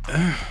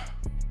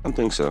 I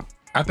think so.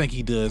 I think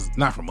he does,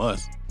 not from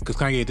us, because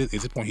Kanye at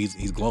this point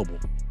he's global.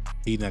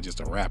 He's not just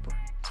a rapper,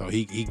 so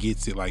he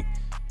gets it. Like,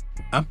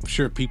 I'm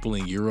sure people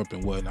in Europe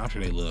and whatnot, I'm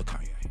sure they love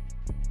Kanye.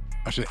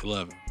 I'm sure they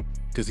love him.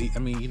 Because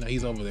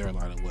he's over there a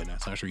lot and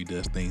whatnot. So I'm sure he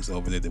does things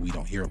over there that we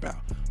don't hear about.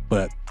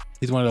 But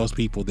he's one of those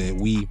people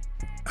that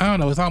I don't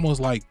know, it's almost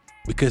like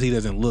because he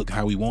doesn't look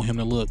how we want him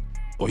to look,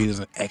 or he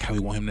doesn't act how we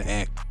want him to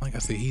act. Like I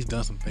said, he's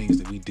done some things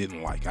that we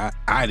didn't like.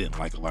 I didn't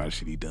like a lot of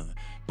shit he done.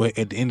 But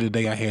at the end of the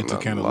day, I had to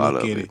kind of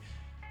look at it.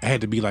 I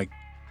had to be like,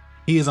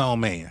 he his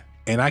own man.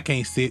 And I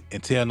can't sit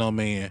and tell no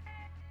man,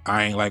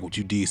 I ain't like what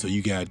you did, so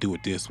you gotta do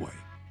it this way.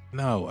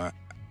 No,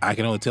 I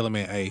can only tell a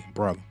man, hey,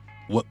 brother,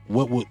 what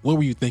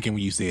were you thinking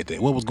when you said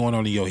that? What was going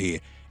on in your head?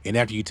 And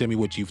after you tell me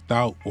what you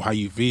thought or how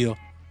you feel,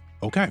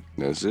 okay.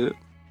 That's it.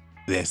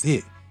 That's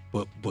it.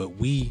 But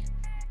we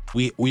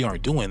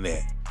aren't doing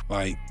that.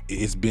 Like,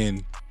 it's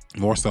been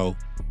more so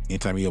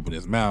anytime he opened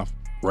his mouth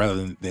rather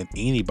than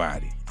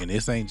anybody. And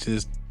this ain't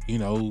just,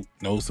 no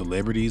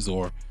celebrities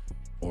or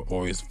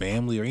his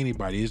family or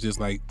anybody. It's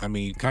just like, I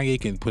mean, Kanye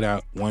can put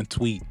out one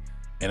tweet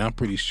and I'm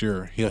pretty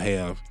sure he'll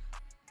have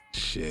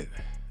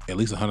at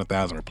least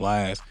 100,000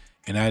 replies.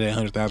 And out of that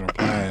 100,000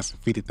 replies,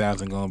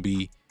 50,000 gonna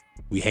be,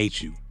 we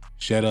hate you.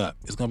 Shut up.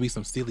 It's gonna be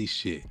some silly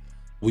shit.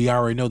 We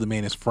already know the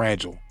man is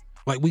fragile.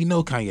 Like, we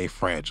know Kanye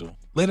fragile.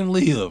 Let him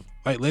live.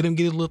 Like, let him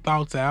get his little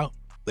thoughts out.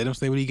 Let him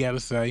say what he gotta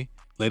say.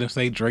 Let him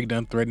say Drake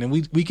done threatened him.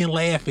 We can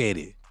laugh at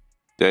it.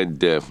 That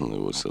definitely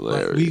was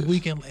hilarious. Like, we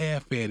can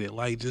laugh at it.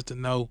 Like, just to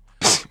know,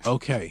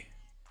 okay,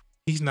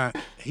 he's not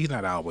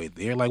all the way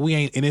there. Like, we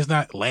ain't, and it's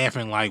not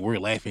laughing like we're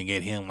laughing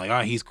at him. Like,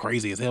 oh, he's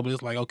crazy as hell. But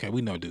it's like, okay,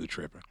 we know dude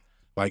tripping.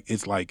 Like,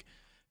 it's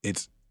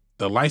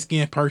the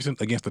light-skinned person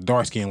against the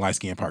dark-skinned,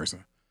 light-skinned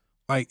person.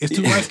 Like, it's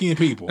two light-skinned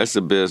people. That's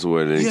the best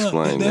way to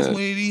explain that. That's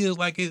what it is.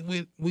 Like,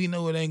 we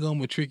know it ain't gonna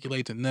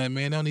matriculate to nothing,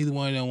 man. Don't neither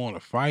one of them want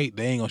to fight.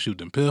 They ain't gonna shoot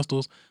them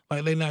pistols.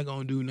 Like, they not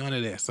gonna do none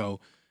of that. So,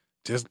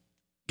 just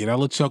get our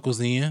little chuckles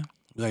in.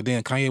 Be like,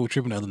 damn, Kanye was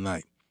tripping the other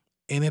night.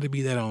 And it'll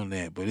be that on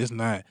that. But it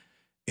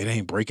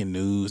ain't breaking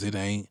news. It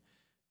ain't,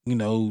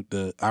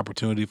 the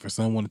opportunity for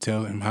someone to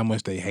tell him how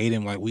much they hate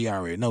him. Like, we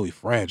already know he's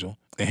fragile.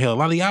 And hell, a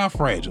lot of y'all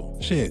fragile.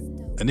 Shit.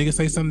 A nigga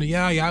say something to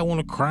y'all want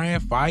to cry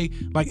and fight.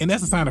 Like, and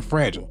that's a sign of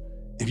fragile.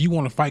 If you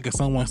want to fight because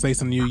someone say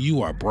something to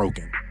you are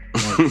broken.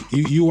 Like,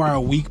 you are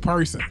a weak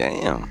person.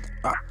 Damn.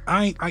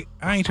 I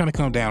ain't trying to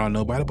come down on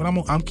nobody, but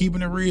I'm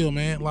keeping it real,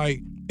 man. Like,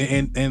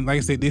 and like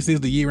I said, this is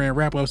the year-end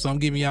wrap-up, so I'm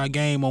giving y'all a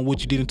game on what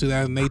you did in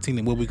 2018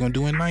 and what we're going to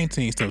do in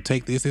 19. So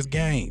take this as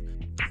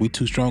game. We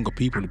too strong of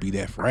people to be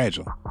that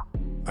fragile.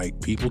 Like,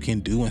 people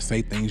can do and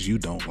say things you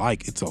don't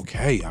like. It's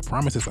okay. I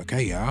promise it's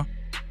okay, y'all.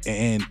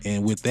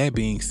 And with that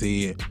being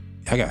said,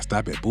 I gotta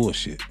stop that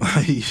bullshit.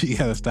 You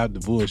gotta stop the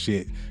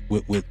bullshit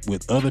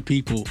with other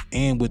people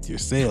and with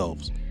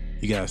yourselves.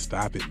 You gotta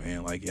stop it,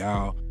 man. Like,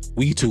 y'all,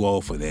 we too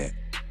old for that.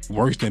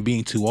 Worse than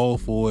being too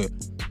old for it,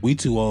 we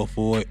too old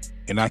for it,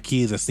 and our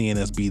kids are seeing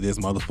us be this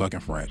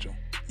motherfucking fragile.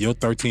 Your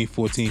 13,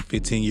 14,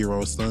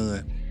 15-year-old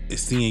son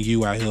is seeing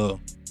you out here,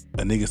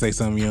 a nigga say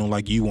something you don't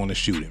like, you want to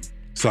shoot him.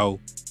 So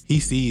he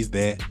sees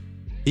that.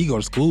 He go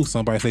to school,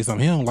 somebody say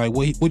something he don't like,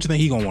 what you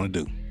think he gonna want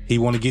to do? He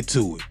want to get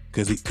to it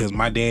because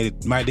my dad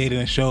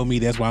didn't show me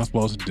that's what I'm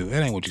supposed to do.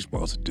 That ain't what you're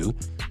supposed to do.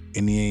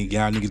 And then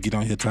y'all niggas get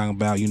on here talking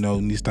about, you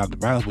need to stop the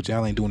violence, but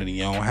y'all ain't doing it in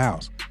your own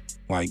house.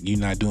 Like, you're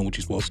not doing what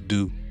you're supposed to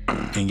do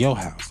in your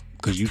house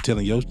because you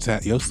telling your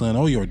son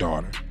or your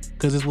daughter,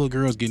 because this little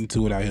girl's getting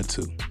to it out here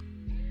too.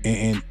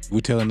 And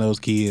we're telling those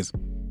kids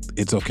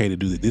it's okay to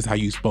do this. This is how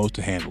you supposed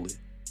to handle it.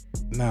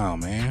 No,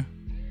 man.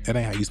 That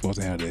ain't how you supposed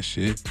to handle that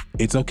shit.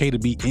 It's okay to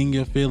be in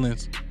your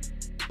feelings,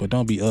 but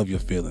don't be of your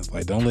feelings.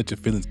 Like, don't let your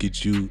feelings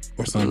get you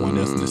or someone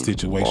else in a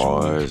situation.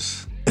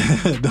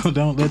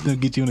 Don't let them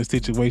get you in a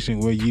situation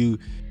where you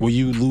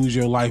lose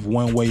your life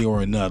one way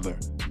or another.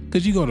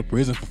 Because you go to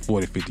prison for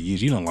 40, 50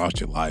 years, you done lost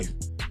your life.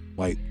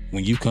 Like,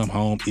 when you come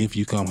home, if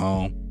you come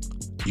home,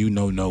 you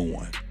know no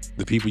one.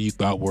 The people you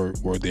thought were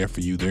there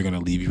for you, they're going to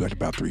leave you after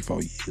about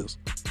 3-4 years.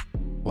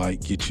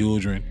 Like, your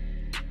children,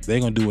 they're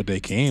going to do what they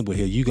can, but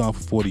here, you gone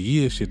for 40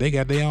 years, shit, they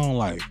got their own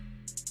life.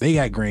 They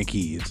got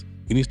grandkids.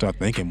 You need to start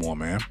thinking more,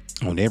 man,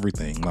 on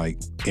everything. Like,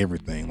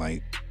 everything.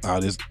 Like,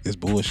 all this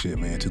bullshit,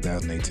 man.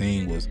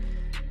 2018 was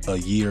a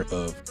year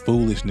of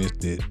foolishness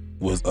that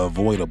was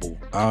avoidable.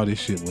 All this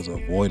shit was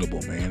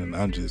avoidable, man. And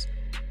I'm just,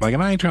 like,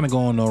 and I ain't trying to go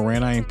on no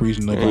rant. I ain't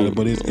preaching nobody,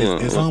 but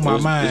it's on my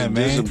mind,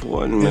 man.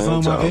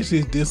 It's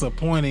just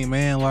disappointing,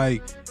 man.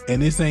 Like,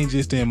 and this ain't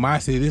just in my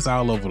city. This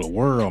all over the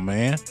world,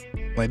 man.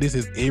 Like, this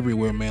is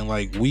everywhere, man.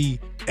 Like, we,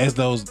 as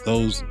those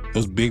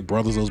big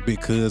brothers, those big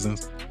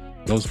cousins,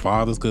 those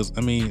fathers, because,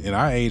 I mean, in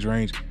our age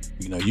range,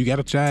 you know, you got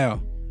a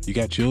child, you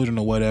got children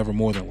or whatever,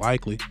 more than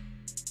likely,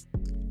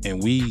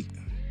 and we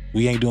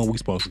ain't doing what we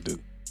supposed to do.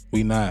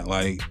 We not,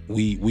 like,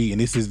 we, and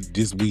this is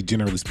just we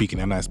generally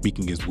speaking. I'm not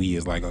speaking as we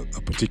as like a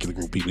particular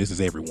group of people. This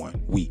is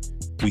everyone. We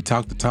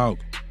talk the talk,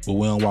 but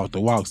we don't walk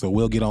the walk. So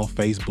we'll get on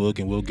Facebook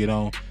and we'll get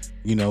on,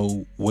 you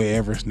know,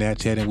 wherever,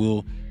 Snapchat, and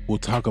we'll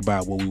talk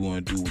about what we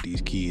want to do with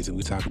these kids, and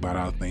we talk about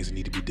all the things that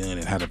need to be done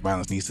and how the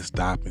violence needs to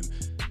stop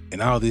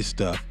and all this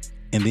stuff.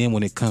 And then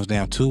when it comes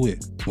down to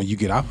it, when you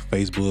get off of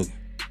Facebook,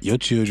 your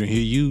children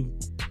hear you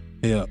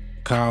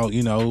call,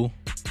 you know,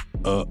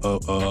 her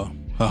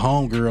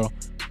homegirl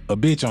a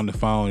bitch on the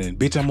phone, and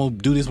bitch, I'm gonna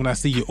do this when I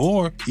see you.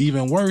 Or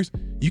even worse,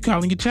 you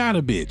calling your child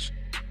a bitch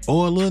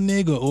or a little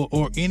nigga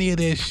or any of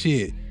that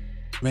shit.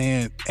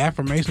 Man,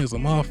 affirmation is a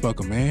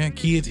motherfucker, man.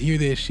 Kids hear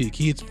that shit.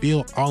 Kids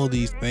feel all of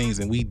these things,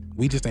 and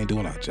we just ain't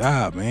doing our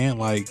job, man.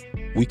 Like,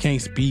 we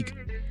can't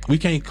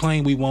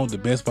claim we want the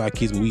best for our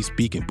kids, but we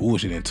speaking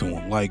bullshit into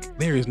them. Like,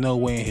 there is no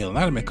way in hell. And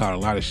I've been called a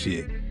lot of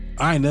shit.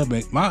 I ain't never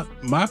been,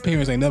 my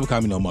parents ain't never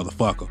called me no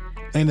motherfucker.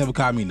 They ain't never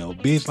called me no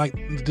bitch. Like,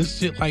 just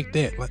shit like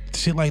that. Like,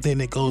 shit like that,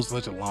 and it goes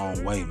such a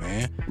long way,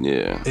 man.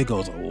 Yeah. It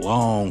goes a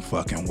long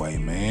fucking way,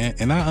 man.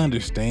 And I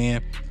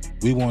understand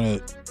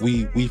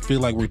we feel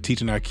like we're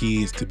teaching our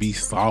kids to be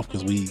soft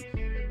because we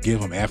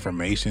give them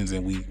affirmations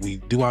and we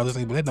do all this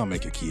thing, but that don't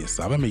make your kids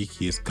soft. That make your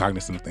kids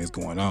cognizant of things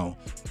going on.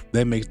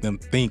 That makes them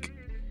think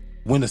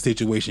when the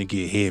situation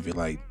get heavy,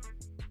 like,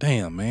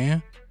 damn,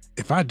 man,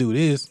 if I do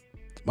this,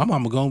 my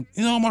mama I'm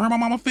gonna hurt my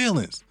mama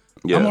feelings.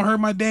 Yeah. I'm gonna hurt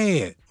my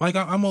dad. Like,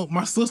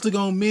 my sister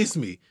gonna miss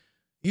me,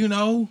 you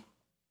know?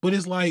 But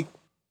it's like,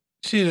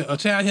 shit, a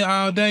child here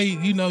all day,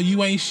 you know,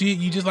 you ain't shit,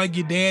 you just like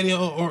your daddy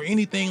or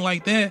anything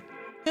like that.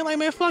 And like,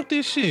 man, fuck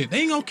this shit. They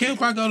ain't gonna care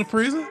if I go to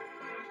prison.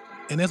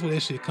 And that's where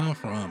that shit come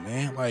from,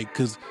 man. Like,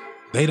 cause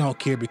they don't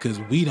care because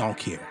we don't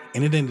care.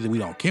 And it ain't that we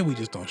don't care, we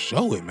just don't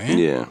show it, man.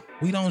 Yeah.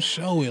 We don't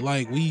show it.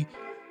 Like,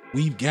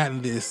 we've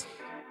gotten this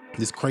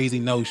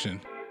crazy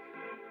notion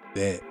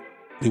that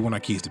we want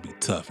our kids to be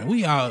tough. And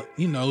we all,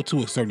 you know,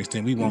 to a certain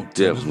extent, we want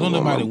tough. Don't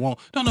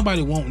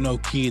nobody want no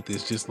kid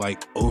that's just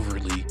like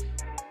overly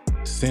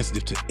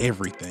sensitive to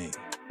everything.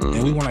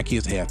 And we want our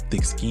kids to have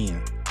thick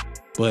skin.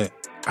 But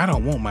I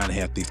don't want mine to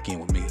have thick skin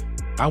with me.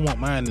 I want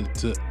mine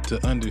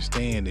to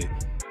understand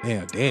that,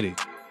 damn, daddy,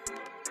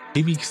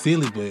 he be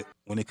silly, but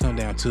when it come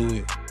down to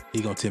it,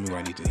 he gonna tell me what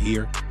I need to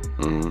hear.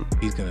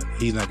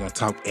 He's not gonna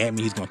talk at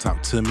me, he's gonna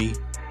talk to me,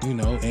 you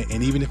know,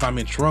 and even if I'm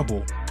in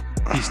trouble,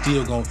 he's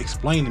still gonna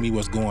explain to me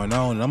what's going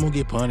on, and I'm gonna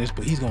get punished,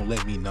 but he's gonna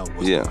let me know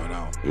what's going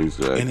on.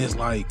 Exactly. And it's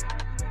like,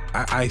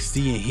 I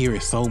see and hear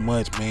it so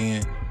much,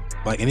 man.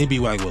 Like, and it be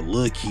like with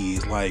little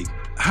kids, like,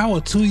 how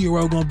a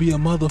 2-year-old gonna be a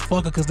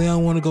motherfucker because they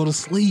don't want to go to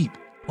sleep?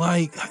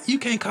 Like, you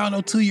can't call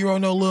no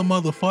 2-year-old no little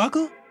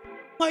motherfucker.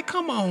 Like,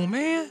 come on,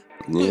 man.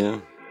 Yeah.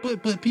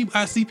 But people,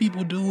 I see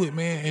people do it,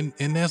 man,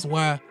 and that's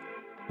why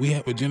we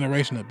have a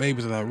generation of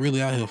babies that are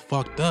really out here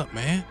fucked up,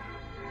 man.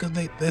 Cause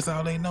that's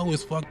all they know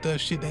is fucked up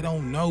shit. They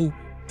don't know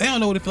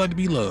what it feels like to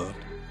be loved.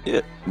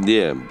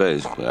 Yeah,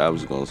 basically. I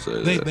was gonna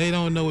say that. They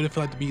don't know what it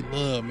feels like to be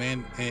loved,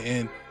 man.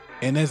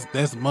 And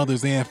that's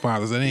mothers and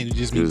fathers. That ain't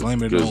just me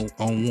blaming it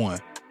on one.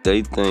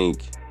 They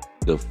think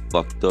the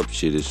fucked up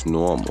shit is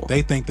normal.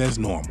 They think that's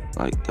normal.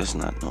 Like, that's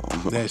not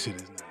normal. That shit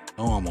is not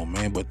normal,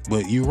 man.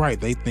 But you're right.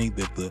 They think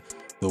that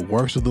the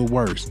worst of the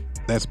worst,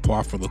 that's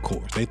par for the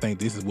course. They think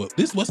this is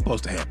what's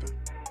supposed to happen.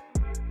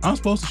 I'm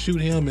supposed to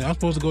shoot him and I'm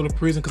supposed to go to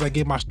prison because I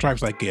get my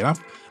stripes like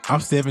that. I'm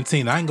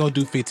 17. I ain't gonna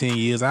do 15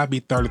 years. I'll be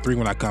 33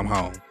 when I come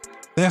home.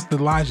 That's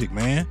the logic,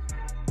 man.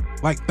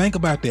 Like, think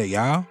about that,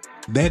 y'all.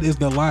 That is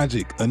the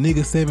logic. A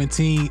nigga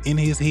 17 in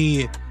his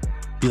head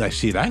be like,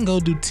 shit, I can go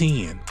do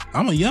 10.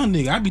 I'm a young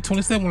nigga. I'll be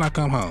 27 when I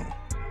come home.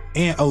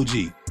 And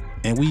OG.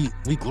 And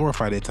we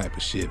glorify that type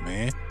of shit,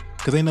 man.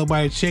 Cause ain't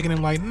nobody checking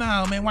him like,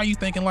 nah, man, why you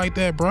thinking like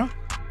that, bro?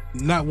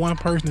 Not one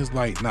person is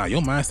like, nah,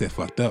 your mindset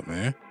fucked up,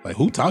 man. Like,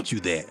 who taught you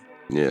that?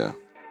 Yeah.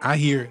 I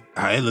hear,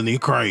 that little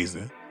nigga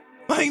crazy.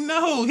 Like,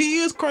 no, he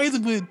is crazy,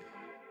 but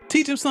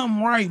teach him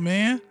something right,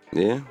 man.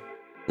 Yeah.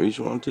 Each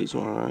one teach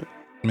one, right?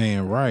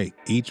 Man, right.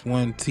 Each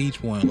one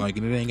teach one. Like,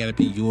 and it ain't got to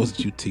be yours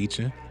that you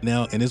teaching.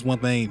 Now, and it's one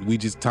thing, we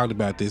just talked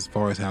about this as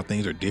far as how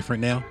things are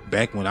different now.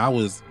 Back when I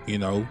was,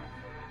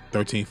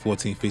 13,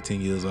 14,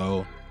 15 years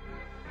old,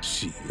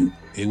 shit,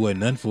 it wasn't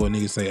nothing for a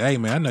nigga to say, hey,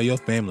 man, I know your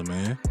family,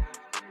 man.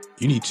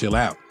 You need to chill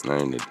out.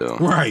 Ain't it though?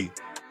 Right.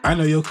 I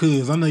know your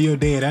cousins. I know your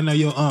dad. I know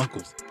your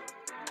uncles.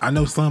 I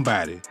know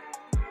somebody.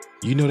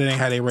 You know that ain't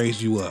how they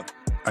raised you up.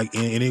 Like,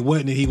 and it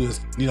wasn't that he was,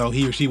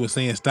 he or she was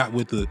saying stop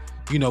with the,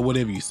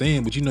 whatever you're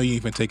saying, but you ain't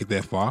even take it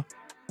that far.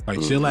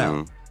 Like, chill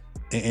out.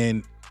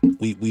 And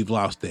we've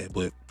lost that.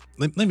 But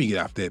let me get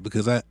off that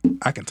because I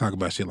can talk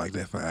about shit like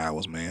that for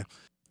hours, man.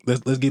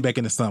 Let's get back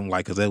into something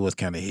like, because that was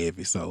kind of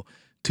heavy. So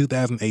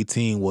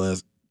 2018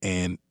 was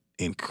an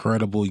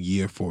incredible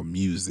year for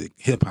music,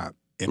 hip hop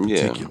in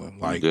particular.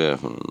 Like,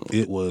 definitely.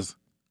 It was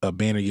a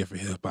banner year for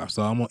hip hop.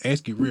 So I'm gonna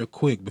ask you real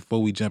quick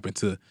before we jump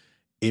into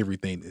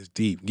everything that's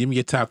deep. Give me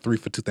your top 3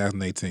 for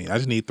 2018. I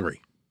just need 3.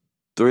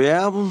 3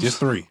 albums? Just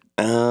 3.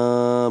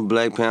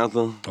 Black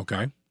Panther.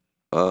 Okay.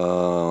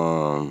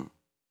 A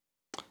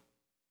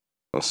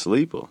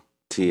Sleeper.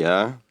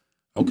 T.I.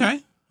 Okay.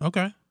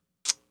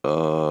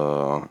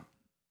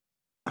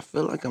 I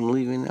feel like I'm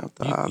leaving out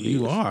the obvious.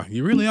 You are.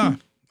 You really are.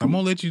 I'm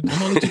gonna let you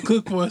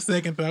cook for a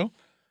second though.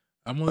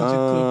 I'm gonna let you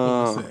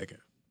cook for a second.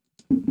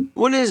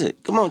 What is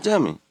it? Come on, tell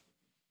me.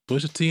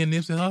 Pusha T and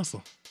Nipsey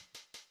Hussle.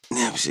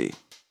 Nipsey.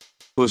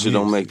 Pusha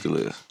don't make the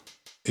list.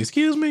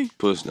 Excuse me?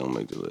 Pusha don't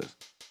make the list.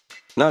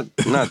 Not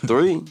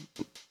 3.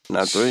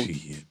 Not 3.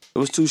 Shit. It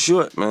was too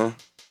short, man.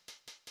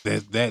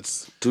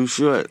 That's too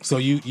short. So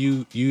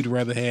you'd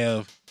rather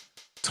have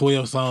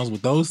 12 songs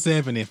with those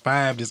 7 and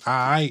 5 just all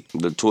right?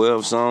 The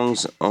 12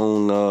 songs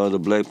on the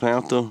Black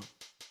Panther,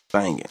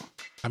 banging.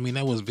 I mean,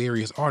 that was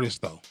various artists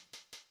though.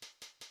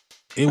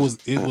 It was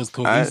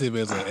cohesive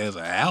as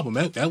an album.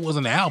 That was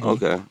an album.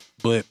 Okay.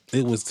 But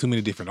it was too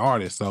many different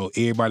artists, so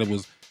everybody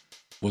was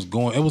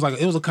going. It was a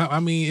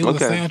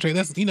soundtrack.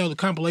 That's the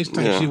compilation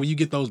type shit where you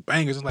get those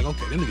bangers. It's like,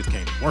 okay, them niggas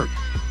came to work.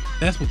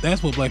 That's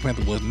what Black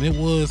Panther was, and it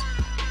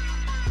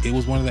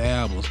was one of the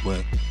albums.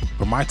 But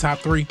for my top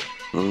 3,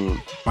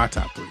 my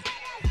top 3.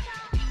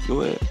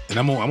 Go ahead. And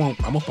I'm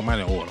gonna put mine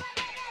in order.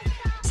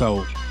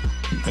 So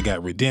I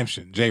got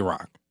Redemption,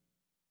 J-Rock.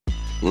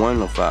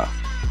 1 or 5?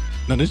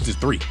 No, this is just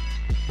 3.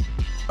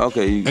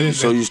 Okay, you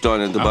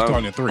starting at the bottom? I'm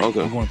starting at 3.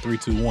 Okay. I'm going 3,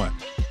 2, 1.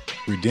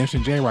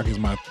 Redemption, J-Rock is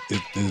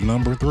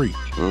number 3.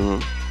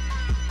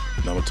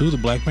 Mm-hmm. Number 2 is the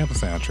Black Panther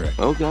soundtrack.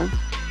 Okay.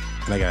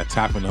 And I got a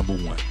top at number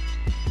 1.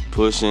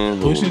 Pushing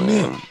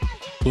Nip.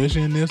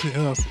 Pushing Nipsey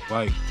Hussle.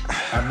 Like,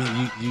 I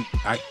mean,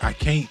 I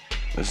can't.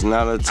 It's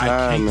not a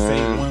time, man. I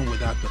can't say one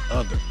without the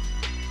other.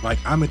 Like,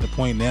 I'm at the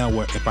point now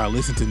where if I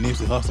listen to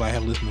Nipsey Hussle, I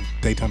have to listen to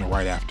Daytona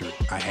right after it.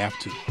 I have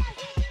to.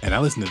 And I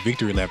listen to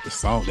Victory Lap, the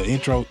song, the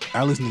intro.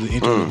 I listen to the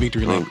intro to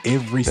Victory Lap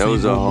every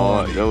single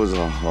morning. That was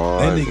a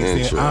hard That nigga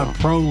intro. said, I'm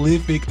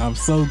prolific, I'm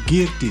so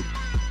gifted.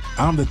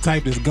 I'm the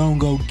type that's gonna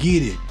go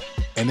get it.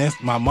 And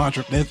that's my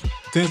mantra.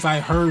 Since I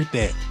heard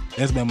that,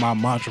 that's been my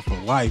mantra for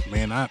life,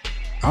 man.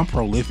 I'm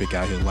prolific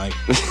out here. Like,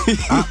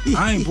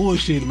 I ain't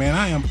bullshit, man.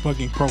 I am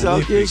fucking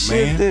prolific,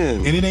 man.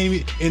 Then. And it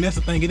ain't, and that's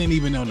the thing. It ain't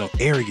even on no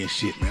arrogant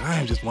shit, man. I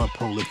am just one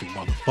prolific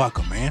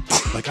motherfucker, man.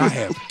 Like, I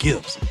have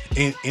gifts,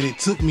 and it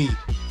took me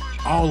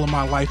all of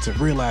my life to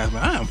realize,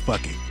 man, I am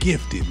fucking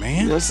gifted,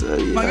 man. Yes, sir,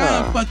 yeah. Like, I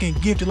am fucking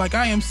gifted. Like,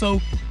 I am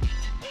so,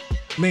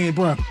 man,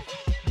 bro.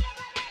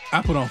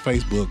 I put on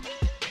Facebook,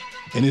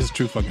 and this is a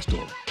true fucking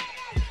story.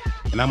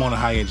 And I'm on a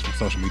hiatus from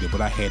social media,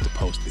 but I had to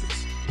post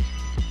this.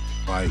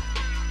 Like,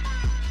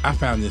 I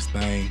found this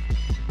thing,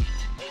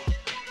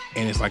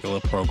 and it's like a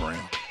little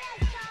program.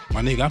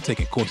 My nigga, I'm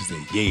taking courses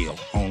at Yale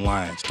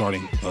online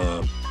starting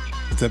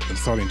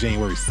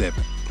January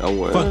 7th. Oh,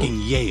 well.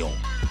 Fucking Yale.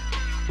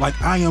 Like,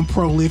 I am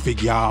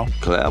prolific, y'all.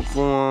 Clap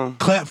for him.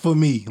 Clap for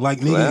me. Like,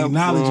 nigga, Clap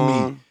acknowledge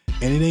for me.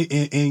 And it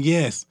ain't, and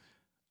yes,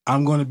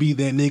 I'm gonna be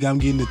that nigga. I'm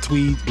getting the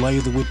tweed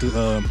blazer with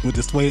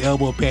the suede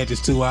elbow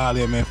patches too out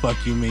there, man. Fuck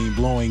you, mean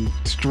blowing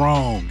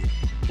strong.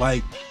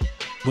 Like,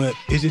 but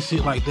it's just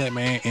shit like that,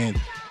 man.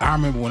 And I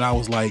remember when I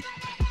was like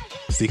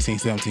 16,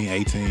 17,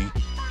 18,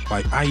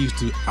 like, I used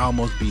to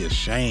almost be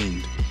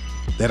ashamed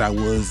that I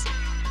was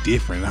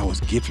different. I was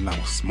gifted. I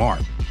was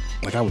smart.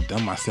 Like, I would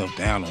dumb myself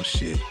down on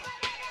shit.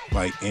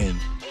 Like, and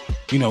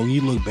when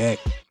you look back,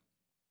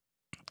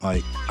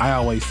 like, I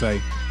always say,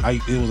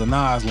 it was a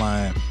Nas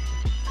line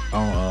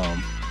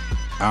on,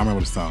 I don't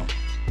remember the song,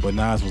 but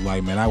Nas was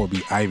like, man, I would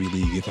be Ivy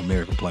League if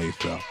America played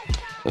so.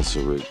 That's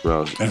a Rick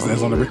Ross.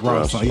 That's on the Rick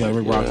Ross song. Yeah,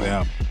 Rick Ross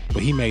album.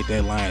 But he made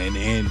that line,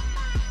 and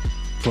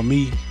for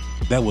me,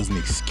 that was an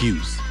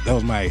excuse. That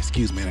was my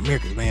excuse, man.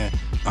 America, man,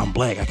 I'm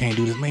black. I can't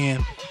do this,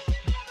 man.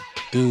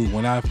 Dude,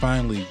 when I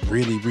finally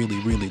really, really,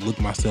 really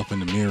looked myself in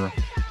the mirror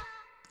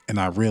and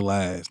I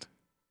realized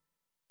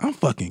I'm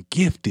fucking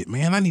gifted,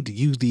 man. I need to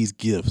use these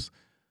gifts.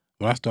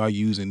 When I start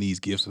using these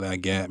gifts that I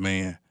got,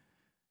 man,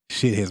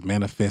 shit has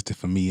manifested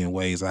for me in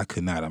ways I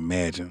could not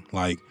imagine.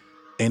 Like,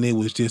 And it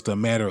was just a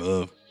matter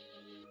of,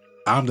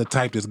 I'm the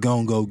type that's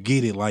gonna go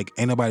get it. Like,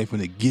 ain't nobody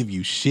finna give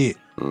you shit.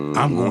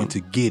 I'm going to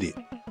get it.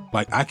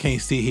 Like, I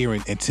can't sit here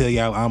and tell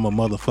y'all I'm a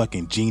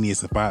motherfucking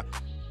genius if I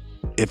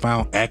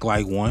don't act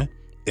like one,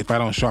 if I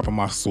don't sharpen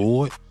my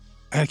sword.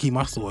 I gotta keep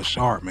my sword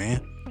sharp,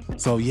 man.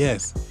 So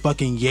yes,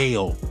 fucking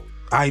Yale,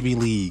 Ivy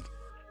League.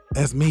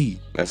 That's me.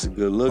 That's a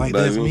good look, like,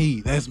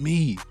 baby. That's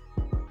me.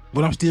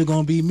 But I'm still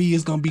gonna be me.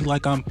 It's gonna be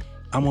like I'm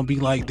gonna be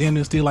like, damn,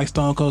 it's still like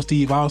Stone Cold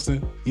Steve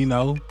Austin, you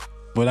know?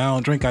 But I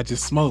don't drink, I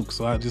just smoke.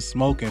 So I just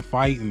smoke and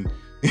fight and,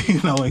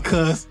 and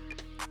cuss.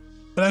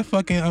 But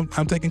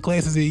I'm taking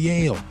classes at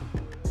Yale.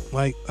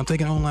 Like, I'm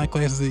taking online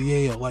classes at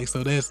Yale. Like,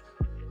 so that's,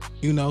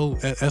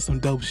 that's some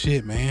dope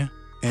shit, man.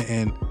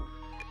 And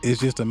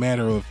it's just a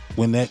matter of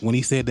when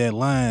he said that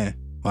line,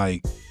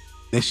 like,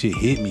 that shit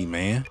hit me,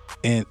 man.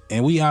 And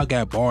we all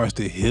got bars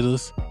that hit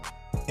us,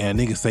 and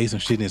a nigga say some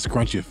shit and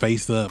scrunch your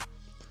face up.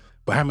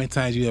 But how many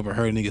times you ever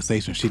heard a nigga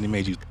say some shit that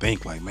made you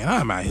think like, man,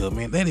 I'm out here,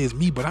 man. That is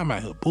me, but I'm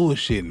out here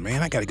bullshitting,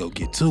 man. I gotta go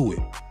get to it.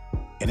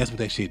 And that's what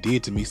that shit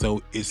did to me.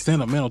 So it's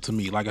sentimental to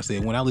me. Like I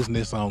said, when I listen to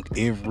this song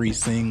every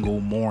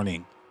single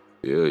morning,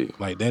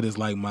 like, that is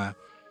like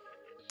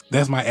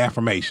that's my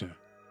affirmation.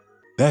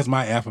 That's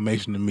my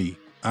affirmation to me.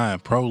 I am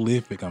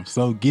prolific. I'm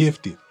so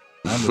gifted.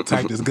 I'm the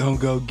type that's gonna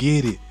go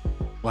get it.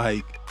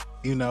 Like,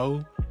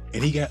 and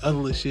he got other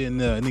little shit in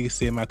there. A nigga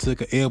said, I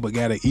took an L but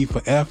got an E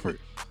for effort.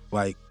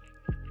 Like,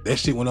 that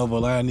shit went over a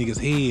lot of niggas'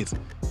 heads.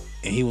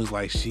 And he was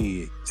like,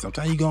 shit,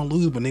 sometimes you gonna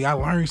lose, but nigga, I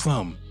learned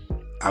something.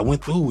 I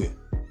went through it.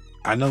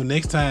 I know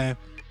next time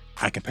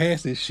I can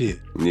pass this shit.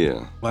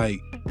 Yeah.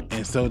 Like,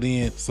 and so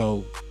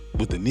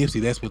with the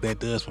Nipsey, that's what that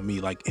does for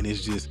me. Like, and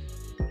it's just,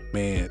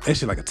 man, that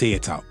shit like a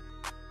TED Talk.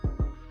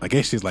 Like,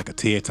 that shit's like a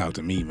TED Talk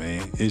to me,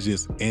 man. It's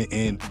just,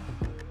 and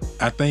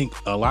I think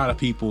a lot of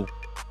people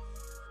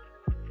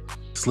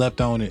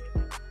slept on it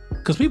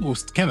because people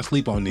kind of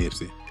sleep on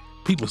Nipsey.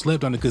 People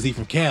slept on it because he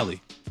from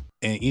Cali.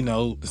 And,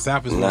 the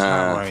South is what's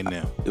hot right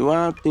now. Well,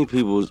 I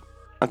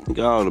think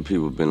all the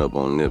people been up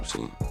on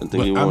Nipsey. I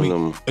think he one of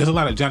them. There's a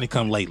lot of Johnny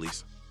Come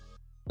Latelys.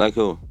 Like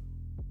who?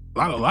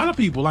 A lot of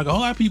people, like a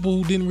whole lot of people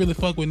who didn't really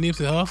fuck with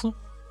Nipsey Hussle.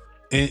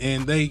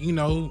 And they,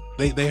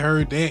 they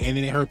heard that, and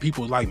then they heard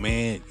people like,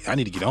 man, I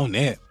need to get on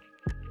that.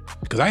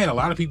 Because I had a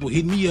lot of people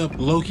hitting me up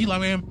low-key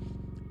like, man,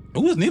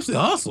 who is Nipsey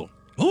Hussle?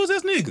 Who is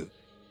this nigga?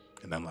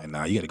 And I'm like,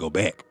 nah, you got to go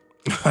back.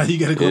 You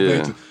got to go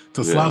back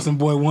to Slauson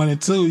Boy 1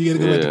 and 2. You got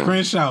to go back to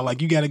Crenshaw.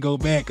 Like, you got to go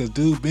back because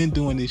dude been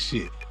doing this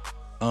shit.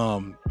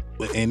 And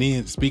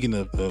then speaking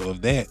of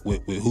that,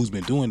 with who's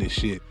been doing this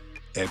shit,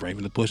 that brings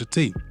me to Pusha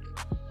T.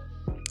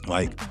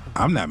 Like,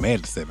 I'm not mad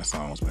at the 7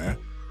 songs, man.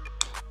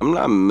 I'm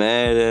not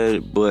mad at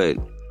it, but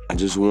I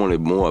just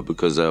wanted more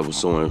because I was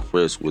so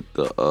impressed with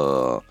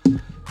the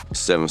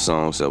 7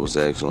 songs that was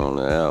actually on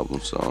the album.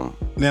 So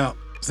now,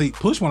 see,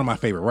 Push one of my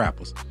favorite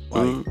rappers.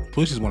 Like,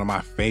 Push is one of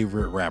my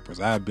favorite rappers.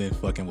 I've been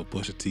fucking with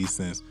Pusha T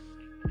since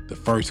the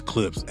first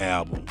Clips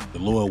album, the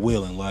Lord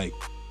Willing. Like,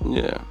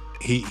 yeah,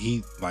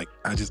 he like,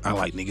 I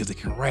like niggas that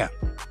can rap.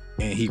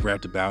 And he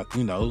rapped about,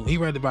 he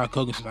rapped about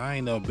coke and shit. I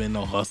ain't never been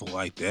no hustle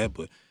like that,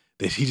 but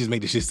he just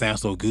made the shit sound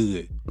so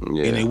good.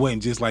 Yeah. And it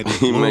wasn't just like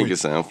he make it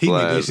sound fly. He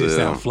made that shit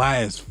sound fly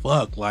as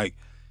fuck. Like,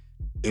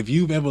 if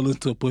you've ever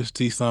listened to a Pusha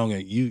T song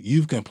and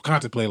you can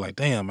contemplate like,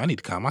 damn, I need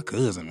to call my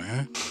cousin,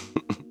 man.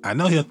 I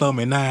know he'll throw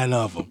me 9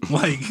 of them.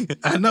 Like,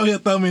 I know he'll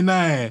throw me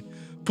 9.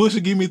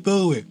 Pusha get me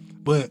through it.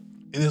 But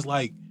it's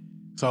like,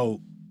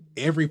 so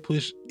every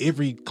Clips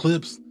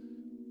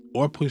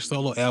or Push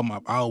solo album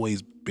I've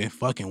always been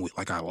fucking with.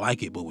 Like, I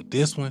like it. But with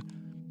this one,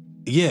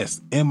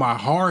 yes, in my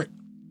heart,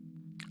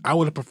 I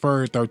would have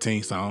preferred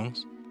 13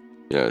 songs.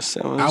 Yeah,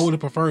 7. I would have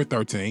preferred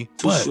 13.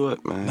 Too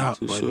short, man.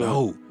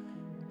 No,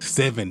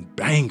 7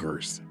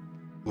 bangers.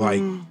 Like,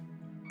 and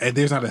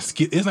there's not a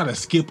skip. There's not a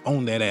skip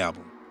on that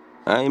album.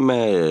 I ain't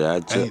mad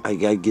at it. I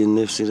gotta get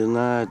Nipsey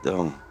tonight,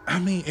 though. I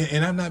mean,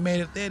 and I'm not mad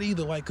at that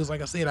either. Like, cause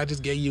like I said, I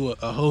just gave you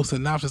a whole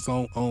synopsis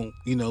on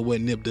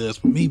what Nip does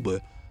for me,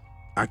 but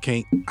I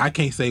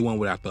can't say one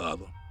without the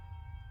other.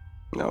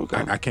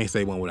 Okay. I can't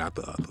say one without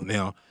the other.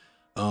 Now,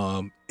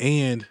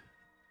 and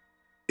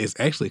it's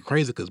actually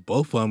crazy because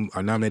both of them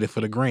are nominated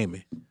for the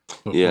Grammy.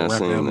 For Rap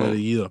Album of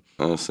the Year.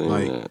 I seen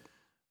that.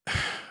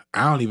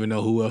 I don't even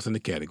know who else in the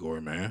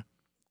category, man.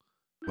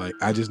 Like,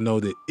 I just know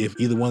that if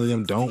either one of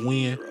them don't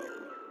win,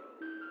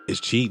 it's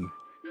cheating.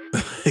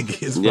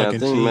 It's fucking I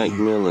think cheating. Mac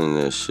Miller in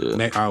that shit.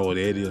 There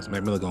it is.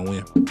 Mac Miller gonna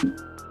win.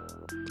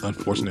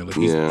 Unfortunately,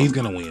 he's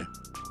gonna win.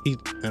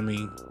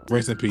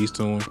 Rest in peace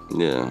to him.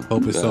 Yeah.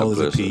 Hope his soul is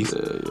at peace.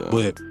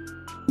 But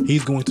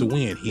he's going to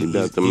win. He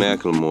got the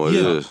Macklemore.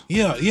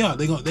 Yeah.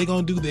 They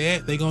gonna do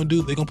that. They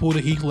gonna pull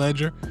the Heath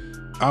Ledger.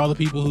 All the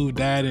people who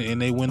died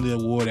and they win the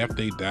award after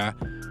they die.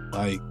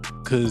 Like,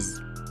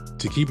 cause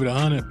to keep it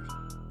 100,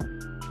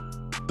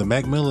 the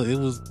Mac Miller, it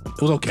was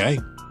okay.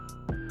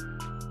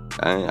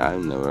 I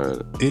never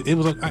heard it. It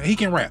was he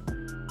can rap.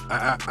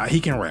 He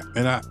can rap,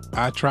 and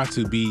I try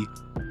to be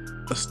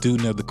a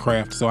student of the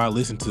craft, so I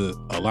listen to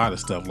a lot of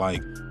stuff.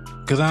 Like,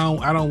 Cause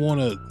I don't want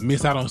to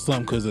miss out on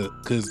something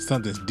cause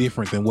something's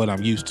different than what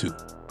I'm used to.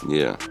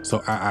 Yeah.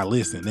 So I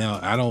listen. Now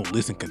I don't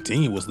listen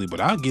continuously,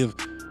 but I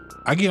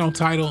get on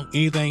Tidal,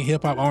 anything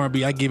hip hop,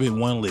 R&B, I give it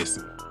one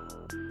listen.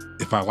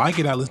 If I like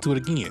it, I listen to it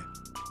again.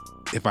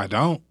 If I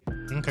don't,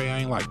 okay, I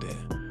ain't like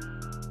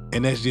that.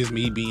 And that's just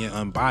me being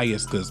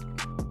unbiased, cause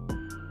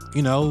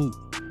you know,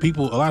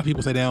 a lot of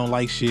people say they don't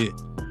like shit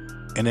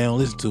and they don't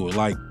listen to it.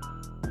 Like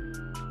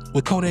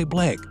with Kodak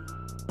Black,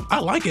 I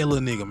like that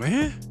little nigga,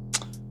 man.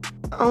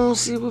 I don't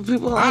see what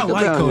people like I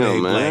like about Kodak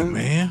him, Black, man.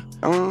 man.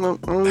 I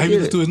don't Have you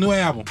listened to his new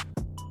album?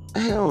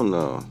 Hell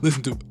no.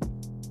 Listen to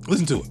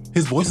it.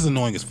 His voice is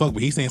annoying as fuck,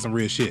 but he's saying some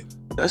real shit.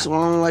 That's why I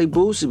don't like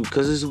Boosie,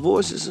 because his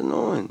voice is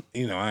annoying.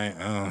 You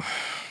know,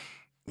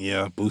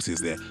 yeah, Boosie's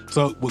that.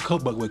 So with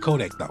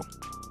Kodak though,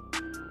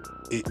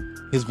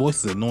 his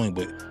voice is annoying,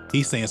 but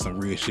he's saying some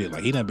real shit.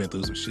 Like he done been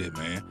through some shit,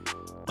 man.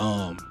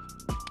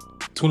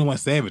 21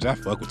 Savage, I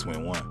fuck with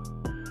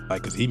 21,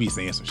 like, cause he be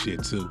saying some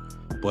shit too.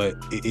 But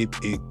it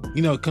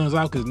you know, it comes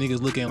out cause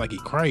niggas looking like he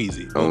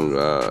crazy. Oh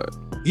God.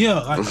 Yeah,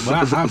 like,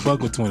 but I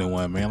fuck with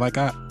 21, man. Like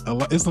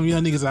it's some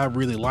young niggas I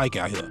really like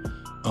out here.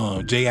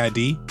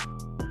 JID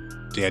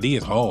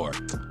is hard.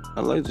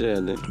 I like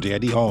JID.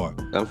 JID hard.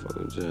 I fuck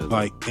with JID.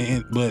 Like,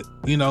 but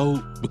you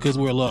know, because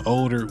we're a little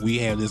older, we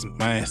have this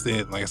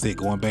mindset. Like I said,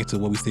 going back to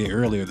what we said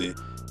earlier, that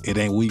it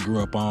ain't what we grew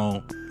up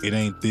on. It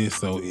ain't this,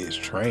 so it's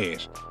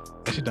trash.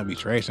 That shit don't be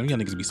trash. Some young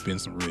niggas be spending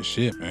some real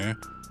shit, man.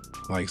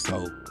 Like,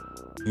 so,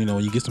 you know,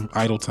 when you get some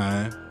idle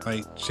time,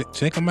 like,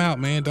 check them out,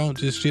 man. Don't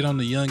just shit on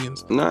the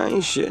youngins. Nah, I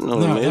ain't shitting on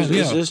them.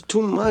 It's just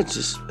too much.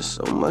 It's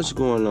so much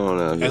going on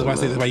out here. That's why I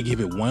said that's why you give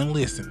it one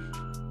listen.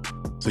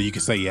 So you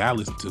can say, yeah, I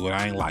listened to it.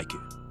 I ain't like it.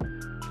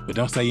 But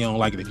don't say you don't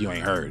like it if you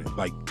ain't heard it.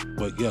 Like,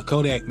 but yeah,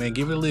 Kodak, man,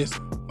 give it a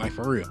listen. Like,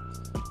 for real.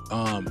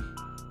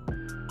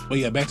 But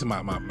yeah, back to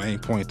my main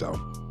point, though.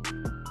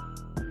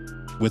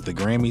 With the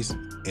Grammys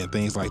and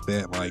things like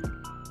that, like,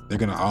 they're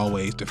gonna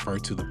always defer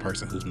to the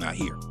person who's not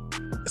here.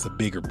 It's a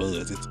bigger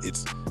buzz.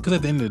 It's because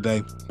at the end of the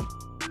day,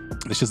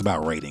 it's just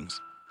about ratings.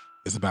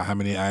 It's about how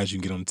many eyes you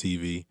can get on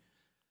TV,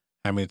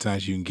 how many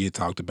times you can get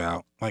talked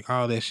about, like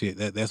all that shit.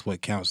 That's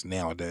what counts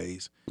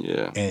nowadays.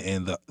 Yeah.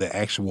 And the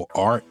actual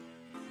art,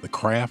 the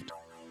craft,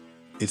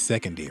 is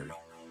secondary.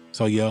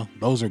 So yeah,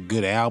 those are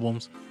good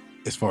albums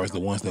as far as the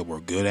ones that were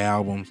good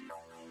albums.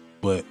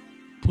 But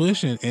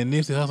Push and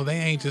Nipsey Hussle, they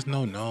ain't just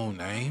no known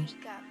names.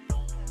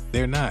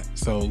 They're not.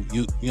 So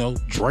you know,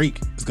 Drake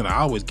is gonna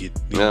always get.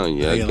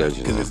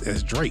 Because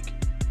it's Drake.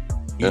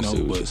 You know,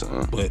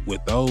 but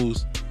with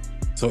those,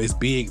 so it's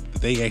big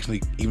that they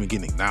actually even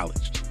getting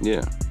acknowledged.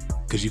 Yeah.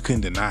 Because you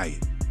couldn't deny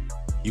it.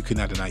 You could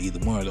not deny either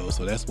one of those.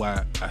 So that's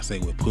why I say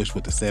with Push,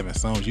 with the 7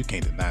 songs, you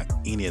can't deny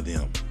any of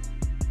them.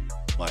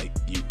 Like,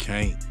 you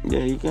can't.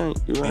 Yeah, you can't.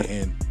 You're right.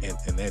 And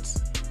that's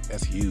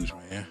huge,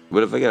 man.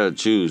 But if I gotta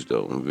choose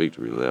though,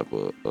 Victory Lap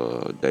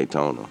or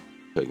Daytona,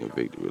 taking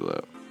Victory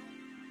Lap.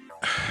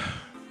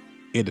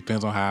 It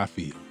depends on how I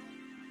feel.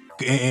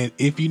 And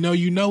if you know,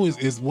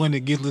 it's one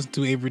that gets listened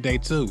to every day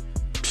too.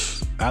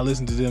 I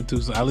listen to them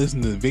too. So I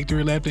listen to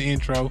Victory Lap, the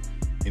intro,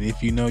 and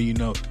if you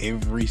know,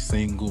 every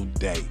single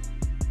day.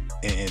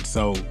 And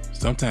so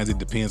sometimes it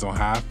depends on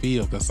how I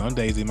feel, because some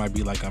days it might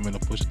be like I'm in a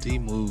Pusha T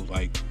mood.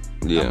 Like,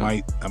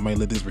 yeah. I might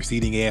let this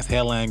receding ass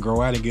hairline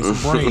grow out and get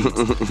some braids.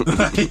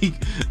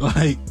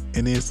 like,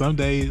 and then some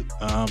days,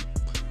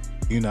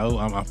 you know,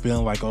 I'm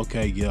feeling like,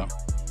 okay, yeah,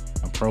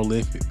 I'm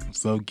prolific, I'm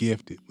so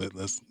gifted.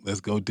 Let's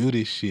go do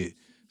this shit.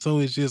 So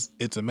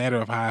it's a matter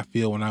of how I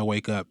feel when I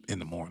wake up in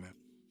the morning.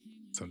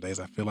 Some days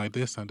I feel like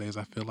this, some days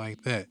I feel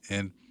like that.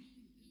 And,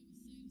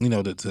 you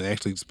know, to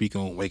actually speak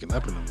on waking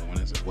up in the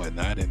mornings and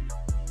whatnot and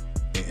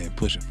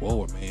pushing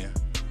forward, man.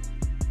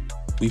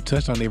 We've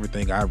touched on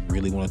everything I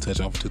really want to touch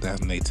on for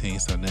 2018.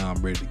 So now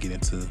I'm ready to get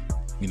into,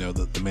 you know,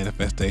 the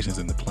manifestations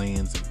and the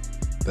plans and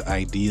the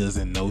ideas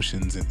and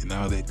notions and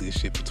all that good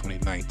shit for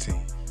 2019.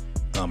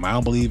 I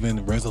don't believe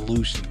in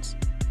resolutions,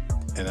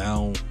 and I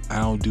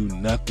don't do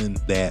nothing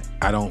that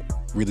I don't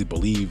really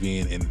believe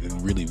in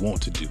and really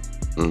want to do.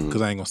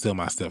 Because I ain't gonna sell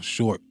myself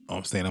short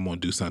on saying I'm gonna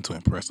do something to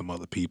impress some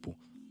other people.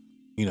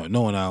 You know,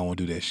 knowing I don't want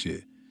to do that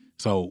shit.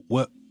 So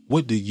what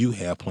do you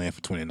have planned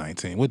for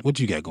 2019? What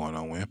you got going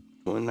on, Wim?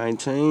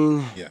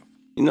 2019? Yeah.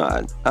 You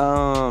know,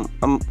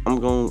 I'm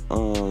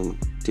gonna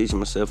teach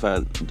myself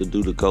how to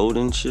do the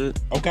coding shit.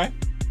 Okay.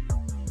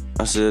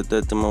 I said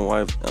that to my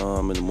wife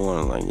in the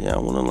morning, like, yeah, I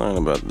want to learn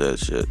about that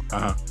shit.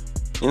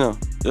 You know,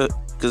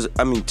 because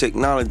I mean,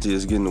 technology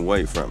is getting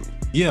away from me.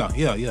 Yeah.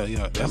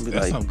 That's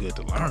like, something good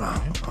to learn,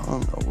 man. I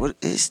don't know, what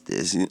is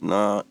this?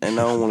 Nah, and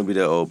I don't want to be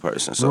that old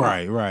person. So.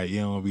 Right.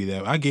 You don't want to be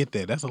that. I get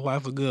that. That's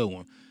a good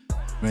one,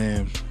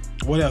 man.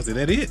 What else? Is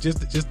that it?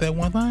 Just that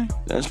one thing?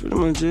 That's pretty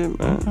much it,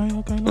 man.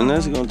 Okay. And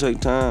that's gonna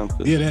take time.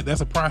 Yeah,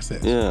 that's a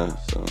process. Yeah,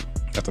 so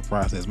that's a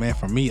process, man.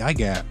 For me, I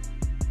got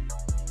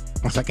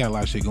a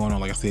lot of shit going on.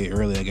 Like I said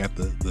earlier, I got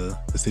the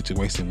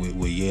situation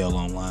with Yale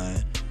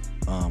online.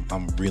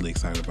 I'm really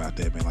excited about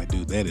that, man. Like,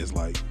 dude, that is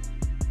like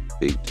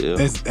big deal.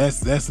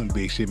 That's some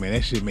big shit, man.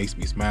 That shit makes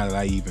me smile. That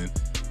I even,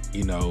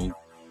 you know,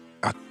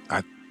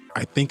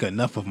 I think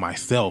enough of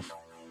myself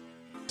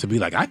to be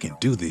like, I can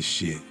do this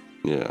shit.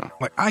 Yeah.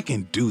 Like, I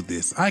can do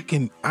this. I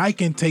can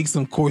take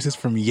some courses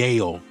from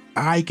Yale.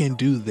 I can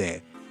do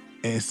that.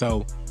 And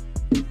so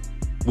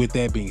with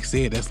that being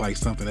said, that's like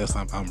something else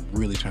I'm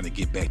really trying to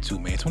get back to,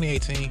 man.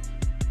 2018,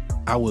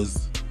 I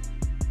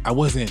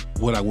wasn't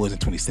what I was in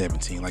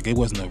 2017. Like, it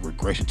wasn't a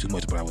regression too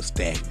much, but I was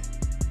stagnant.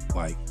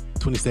 Like,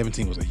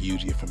 2017 was a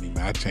huge year for me,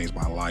 man. I changed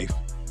my life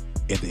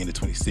at the end of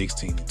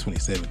 2016. In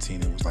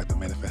 2017, it was like the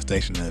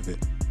manifestation of it.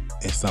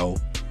 And so,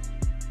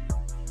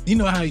 you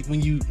know how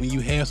when you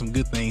have some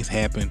good things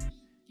happen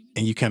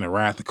and you kind of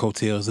ride the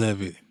coattails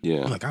of it, Yeah.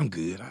 you're like, I'm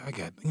good.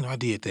 I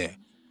did that.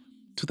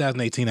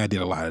 2018, I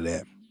did a lot of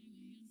that.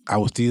 I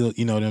was still,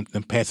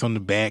 them pats on the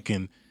back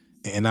and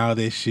all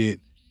that shit.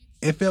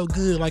 It felt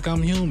good, like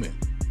I'm human.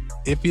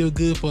 It feels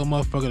good for a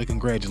motherfucker to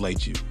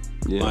congratulate you.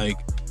 Yeah. Like,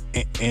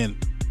 and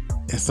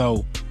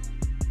so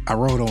I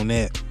rode on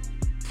that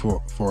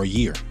for a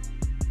year.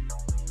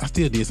 I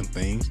still did some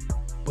things,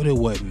 but it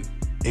wasn't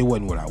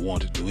what I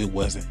wanted to do. It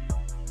wasn't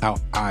how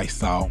I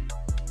saw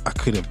I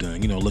could have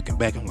done. Looking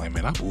back, I'm like,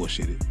 man, I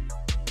bullshitted.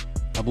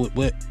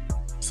 But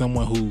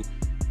someone who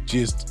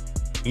just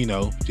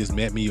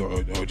met me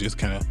or just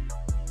kind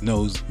of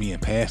knows me in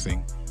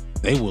passing,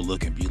 they will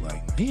look and be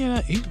like,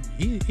 yeah, he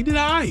did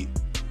all right.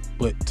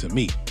 But to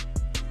me,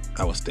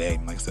 I was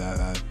stagnant. Like I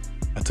said,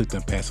 I took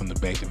them pats on the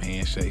back, them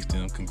handshakes,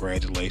 them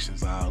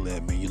congratulations, all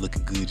that, man. You're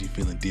looking good, you're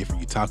feeling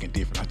different, you're talking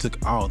different. I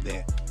took all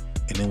that,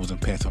 and then was them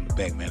pats on the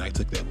back, man. I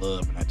took that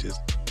love and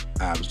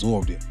I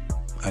absorbed it.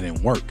 I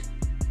didn't work.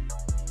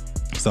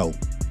 So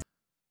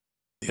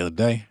the other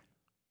day,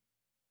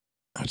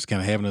 I was just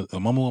kind of having a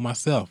moment with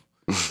myself.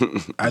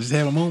 I just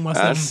had a moment with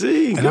myself. I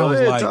see. And Go I was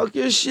ahead, like, talk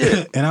your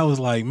shit. And I was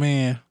like,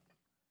 man,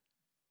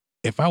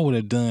 if I would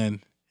have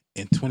done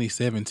in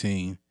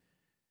 2017,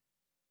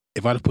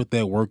 if I'd have put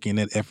that work in,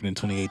 that effort in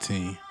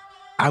 2018,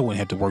 I wouldn't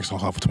have to work so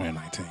hard for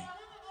 2019.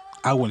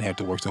 I wouldn't have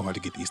to work so hard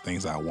to get these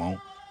things I want.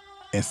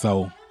 And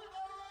so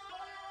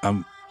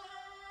I'm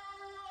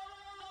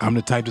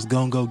the type that's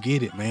gonna go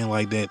get it, man.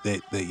 Like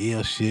that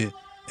Yale shit.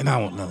 And I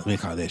don't know, let me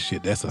call that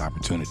shit. That's an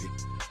opportunity.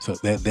 So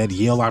that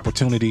Yale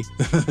opportunity,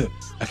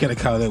 I gotta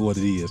call that what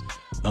it is.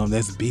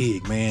 That's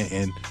big, man.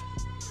 And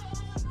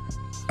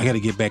I gotta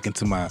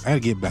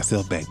get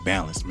myself back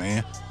balanced,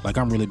 man. Like,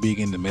 I'm really big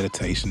into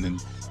meditation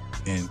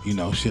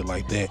and shit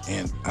like that.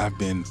 And I've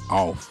been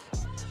off.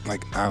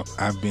 Like,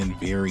 I've been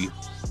very,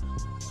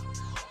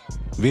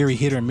 very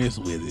hit or miss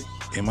with it.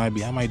 I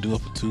might do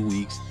it for 2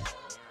 weeks,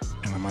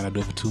 and I might not do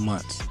it for 2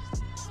 months.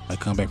 I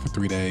come back for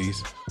 3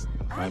 days,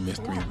 I might miss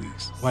 3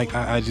 weeks. Like,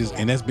 I just,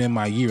 and that's been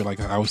my year. Like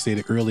I was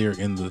saying earlier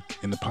in the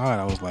pod,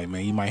 I was like,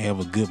 man, you might have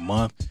a good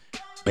month,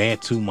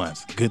 bad 2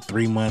 months, good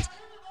 3 months,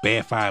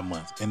 bad 5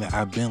 months. And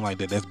I've been like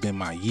that. That's been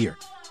my year.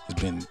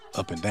 It's been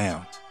up and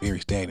down, very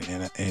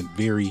stagnant and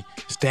very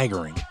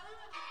staggering.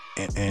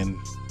 And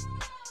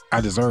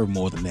I deserve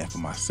more than that for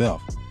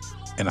myself.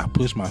 And I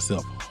push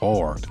myself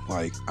hard.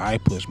 Like, I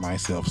push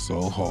myself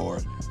so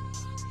hard.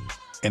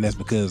 And that's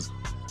because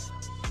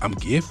I'm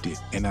gifted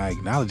and I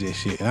acknowledge that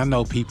shit. And I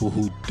know people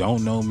who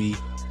don't know me,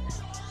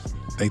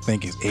 they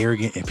think it's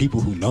arrogant, and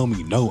people who know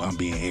me know I'm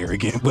being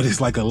arrogant, but it's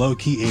like a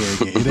low-key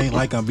arrogant. It ain't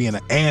like I'm being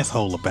an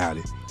asshole about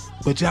it.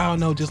 But y'all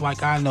know, just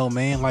like I know,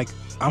 man, like,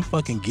 I'm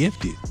fucking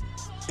gifted.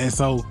 And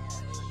so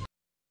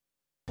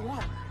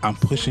I'm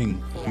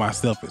pushing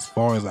myself as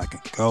far as I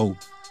can go.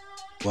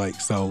 Like,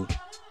 so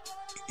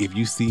if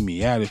you see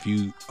me out, if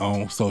you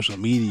on social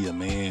media,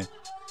 man,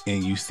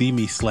 and you see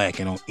me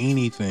slacking on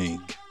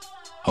anything,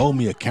 hold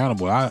me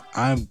accountable.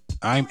 I'm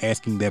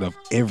asking that of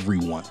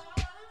everyone.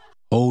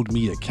 Hold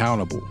me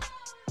accountable.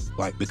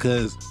 Like,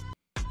 because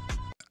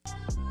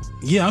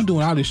yeah, I'm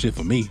doing all this shit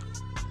for me,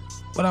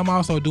 but I'm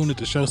also doing it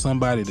to show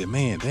somebody that,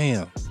 man,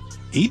 damn,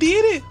 he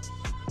did it.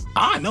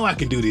 I know I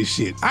can do this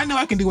shit. I know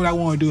I can do what I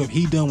want to do. If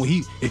he doing what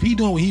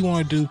he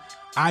want to do,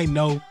 I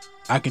know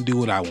I can do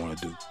what I want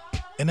to do.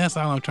 And that's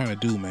all I'm trying to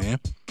do, man.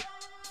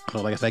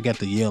 So like I said, I got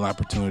the Yale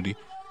opportunity.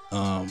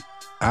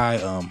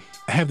 I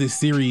have this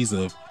series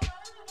of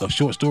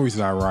short stories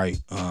that I write.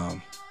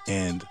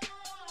 And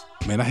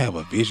man, I have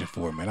a vision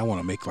for it, man. I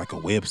want to make like a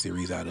web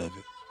series out of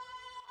it.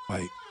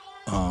 Like,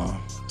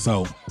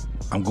 so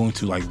I'm going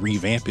to like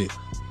revamp it,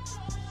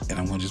 and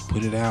I'm going to just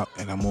put it out,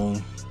 and I'm going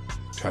to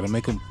try to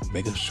make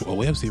a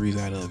web series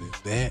out of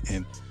it. That,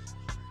 and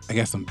we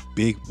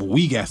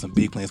got some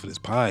big plans for this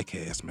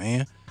podcast,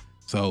 man.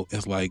 So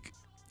it's like,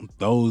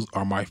 those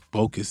are my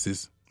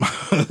focuses.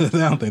 I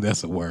don't think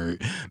that's a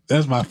word.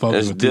 That's my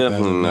focus. That's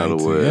definitely not a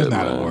word. That's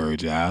not a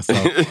word, y'all. So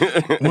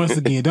once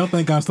again, don't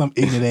think I'm some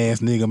ignorant ass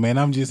nigga, man.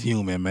 I'm just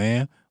human,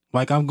 man.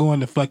 Like, I'm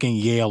going to fucking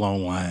Yale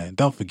online.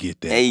 Don't forget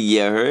that. Hey,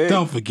 you heard?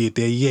 Don't forget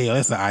that. Yale,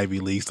 that's an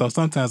Ivy League. So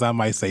sometimes I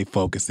might say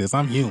focuses.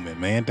 I'm human,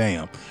 man.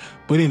 Damn.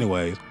 But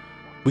anyways,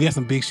 we got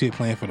some big shit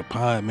planned for the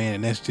pod,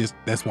 man. And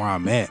that's where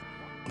I'm at.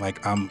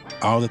 Like, I'm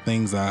all the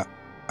things I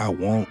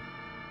want,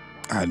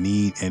 I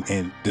need,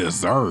 and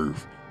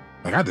deserve.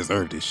 Like, I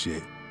deserve this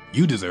shit.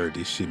 You deserve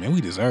this shit, man.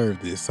 We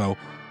deserve this. So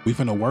we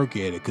finna work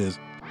at it, because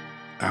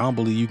I don't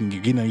believe you can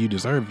get nothing you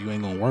deserve if you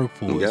ain't gonna work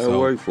for it. You gotta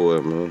work for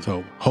it, man.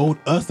 So hold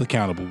us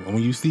accountable. And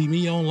when you see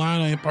me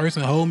online or in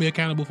person, hold me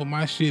accountable for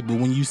my shit. But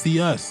when you see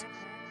us,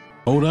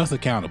 hold us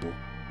accountable.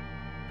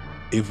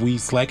 If we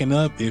slacking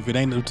up, if it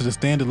ain't up to the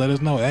standard, let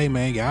us know. Hey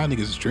man, y'all niggas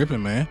is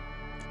tripping, man.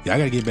 Y'all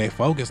gotta get back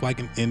focused. Like,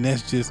 and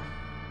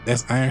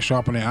that's iron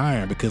sharpening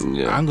iron, because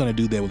I'm gonna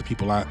do that with the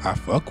people I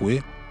fuck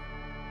with.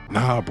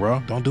 Nah,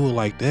 bro, don't do it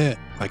like that.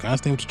 Like, I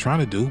understand what you're trying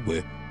to do,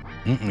 but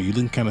you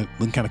looking kind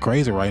of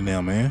crazy right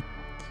now, man.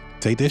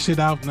 Take that shit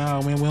out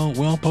now, man. We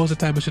don't post that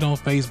type of shit on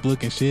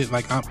Facebook and shit.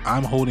 Like,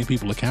 I'm holding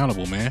people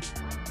accountable, man.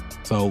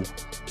 So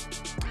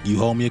you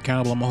hold me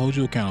accountable, I'm gonna hold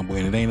you accountable,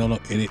 and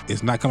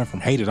it's not coming from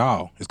hate at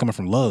all. It's coming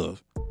from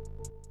love.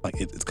 Like,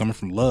 it's coming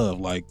from love,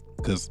 like,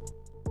 because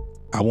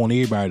I want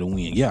everybody to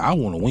win. Yeah, I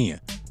want to win,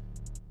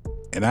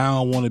 and I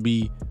don't want to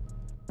be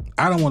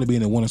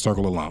in the winner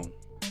circle alone.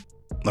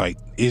 Like,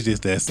 it's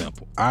just that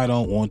simple. I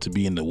don't want to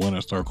be in the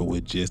winner circle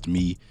with just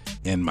me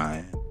and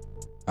mine.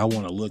 I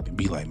want to look and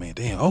be like, man,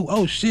 damn,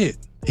 oh shit,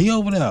 he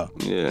over there.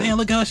 Yeah. Damn,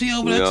 look how she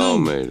over there too.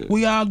 Made it.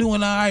 We all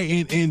doing all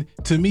right. And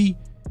to me,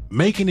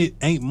 making it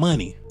ain't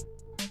money.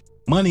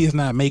 Money is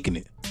not making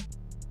it.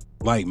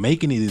 Like,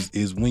 making it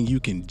is when you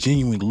can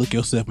genuinely look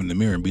yourself in the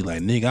mirror and be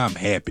like, nigga, I'm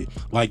happy.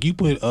 Like, you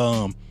put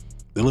the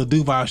Lil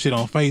Duval shit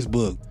on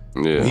Facebook.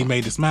 Yeah. He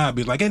made the smile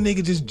be like, that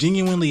nigga just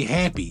genuinely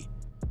happy.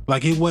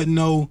 Like, it wasn't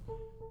no,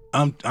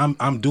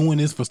 I'm doing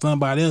this for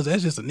somebody else.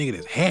 That's just a nigga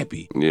that's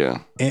happy. Yeah.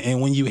 And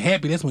when you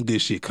happy, that's when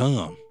good shit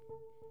come.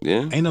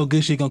 Yeah. Ain't no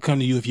good shit gonna come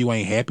to you if you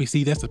ain't happy.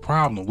 See, that's the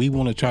problem. We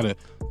want to try to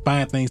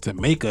find things to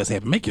make us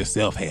happy. Make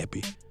yourself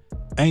happy.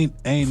 Ain't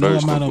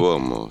First no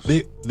amount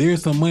of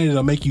there's some money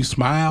that'll make you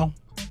smile,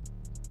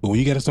 but when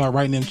you gotta start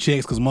writing them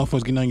checks because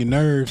motherfuckers getting on your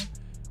nerves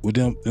with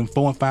them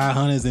 400 and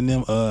 500s and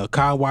them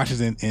car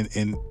washes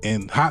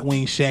and hot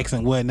wing shacks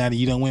and whatnot, and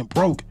you done went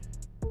broke.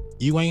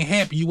 You ain't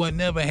happy. You wasn't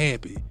never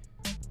happy.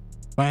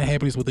 Find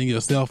happiness within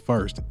yourself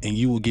first, and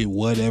you will get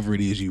whatever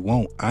it is you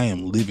want. I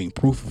am living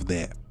proof of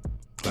that.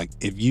 Like,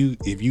 if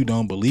you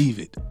don't believe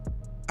it,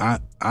 I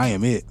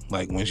am it.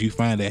 Like, once you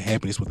find that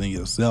happiness within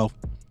yourself,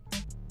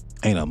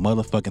 ain't a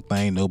motherfucking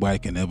thing nobody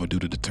can ever do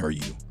to deter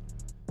you.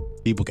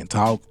 People can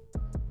talk.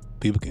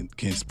 People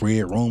can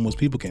spread rumors.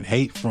 People can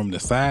hate from the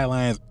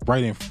sidelines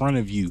right in front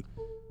of you.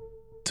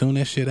 Tune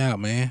that shit out,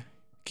 man.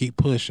 Keep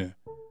pushing.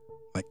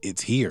 Like,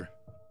 it's here.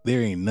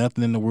 There ain't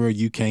nothing in the world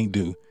you can't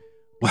do.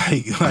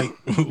 Like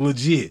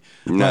legit.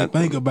 Like,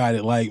 think about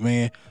it. Like,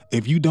 man,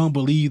 if you don't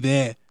believe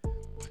that,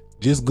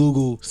 just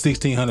Google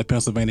 1600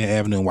 Pennsylvania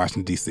Avenue in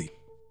Washington, D.C.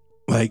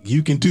 Like,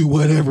 you can do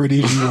whatever it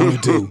is you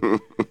want to do.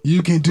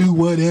 You can do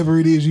whatever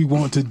it is you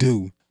want to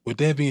do. With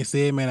that being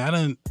said, man, I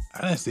done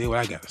said what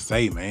I got to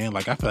say, man.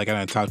 Like, I feel like I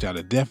done talked y'all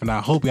to death, and I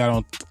hope y'all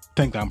don't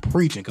think I'm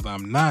preaching, because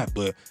I'm not,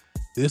 but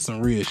this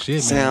some real shit,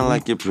 man. Sound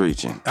like you're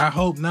preaching. I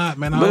hope not,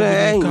 man. But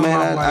hey,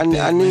 man,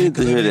 I needed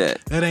to hear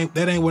that.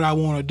 That ain't what I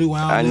want to do.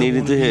 I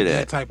needed to hear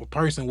that type of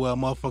person where a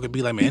motherfucker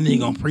be like, man, that nigga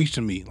gonna preach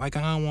to me. Like,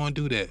 I don't want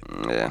to do that.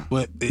 Yeah.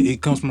 But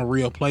it comes from a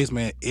real place,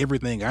 man.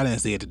 Everything I done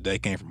said today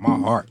came from my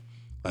heart.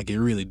 Like, it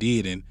really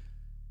did, and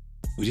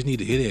we just need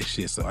to hear that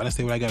shit. So I done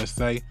say what I gotta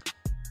say.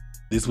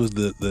 This was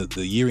the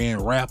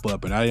year-end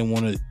wrap-up, and I didn't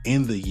want to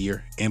end the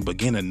year and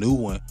begin a new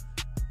one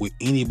with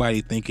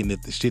anybody thinking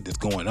that the shit that's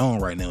going on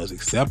right now is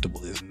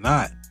acceptable. It's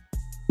not.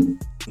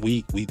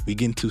 We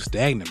getting too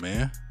stagnant,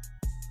 man.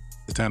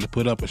 It's time to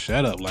put up or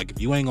shut up. Like,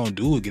 if you ain't gonna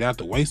do it, get out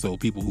the way so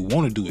people who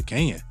want to do it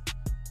can.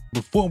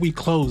 Before we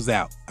close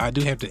out, I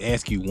do have to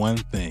ask you one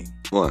thing.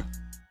 What?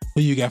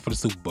 Who you got for the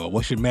Super Bowl?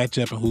 What's your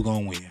matchup and who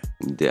gonna win?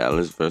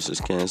 Dallas versus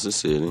Kansas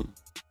City.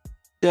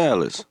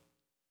 Dallas.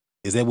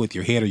 Is that with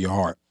your head or your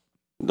heart?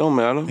 Don't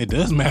matter. It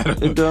does matter.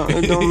 It don't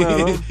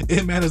matter.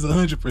 It matters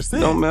 100%.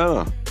 Don't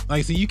matter.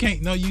 Like, see, you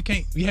can't.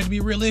 You have to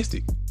be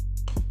realistic.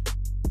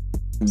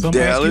 So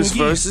Dallas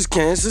versus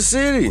Kansas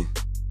City.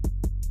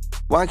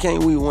 Why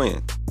can't we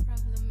win?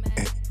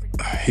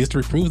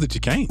 History proves that you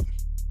can't.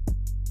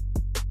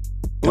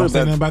 Don't say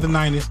nothing about the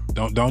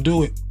 90s. Don't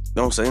do it.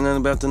 Don't say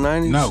nothing about the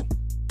 90s? No.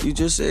 You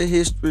just said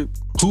history.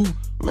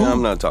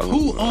 I'm not talking.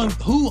 Who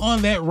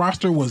on that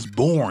roster was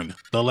born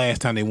the last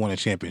time they won a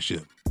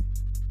championship?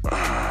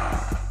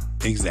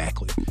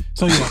 Exactly.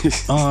 So yeah,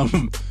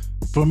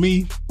 for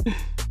me,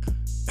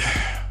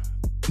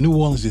 New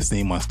Orleans just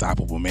seemed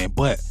unstoppable, man.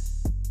 But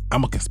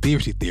I'm a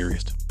conspiracy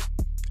theorist,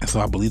 and so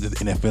I believe that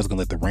the NFL is gonna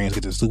let the Rams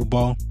get to the Super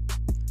Bowl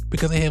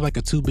because they have like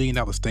a $2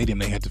 billion stadium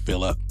they had to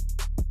fill up.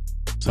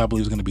 So I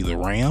believe it's gonna be the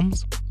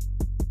Rams,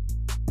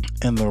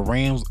 and the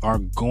Rams are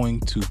going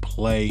to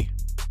play.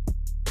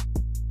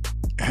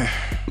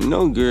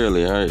 No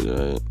Gurley,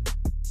 right?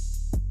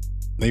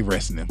 They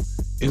resting him.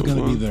 It's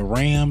gonna be the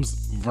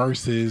Rams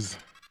versus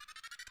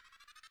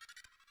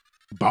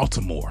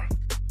Baltimore.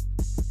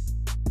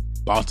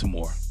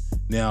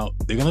 Now,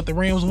 they're gonna let the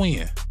Rams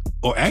win.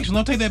 Or actually,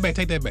 no, take that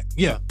back.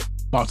 Yeah,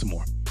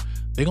 Baltimore.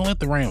 They're gonna let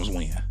the Rams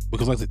win.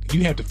 Because like I said,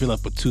 you have to fill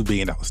up a $2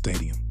 billion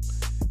stadium.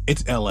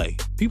 It's LA.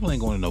 People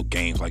ain't going to no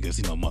games like this,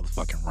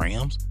 motherfucking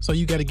Rams. So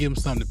you gotta give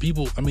them something to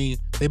people. I mean,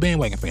 they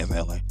bandwagon fans in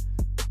LA.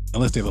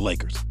 unless they're the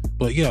Lakers.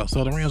 But yeah,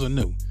 so the Rams are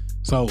new.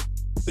 So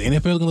the NFL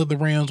is going to let the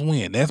Rams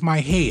win. That's my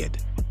head.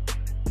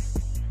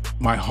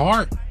 My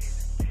heart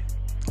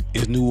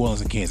is New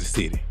Orleans and Kansas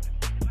City.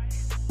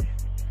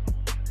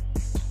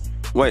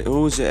 Wait,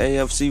 who was your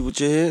AFC with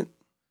your head?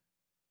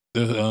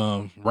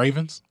 The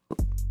Ravens.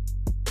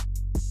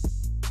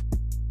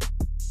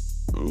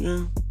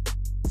 Okay.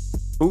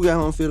 Who got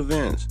home field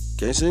advantage?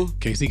 KC?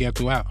 KC got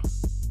through out.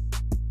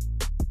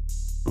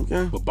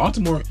 Okay. But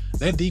Baltimore,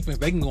 that defense,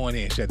 they can go in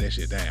there and shut that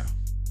shit down.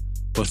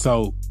 But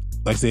so,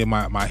 like I said, my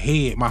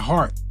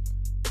heart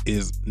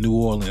is New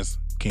Orleans,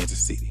 Kansas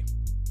City.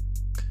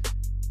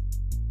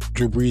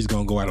 Drew Brees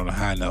gonna go out on a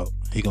high note.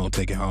 He gonna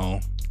take it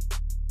home.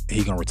 And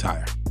he gonna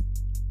retire.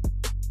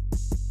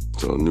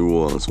 So New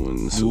Orleans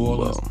wins the Super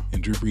Bowl.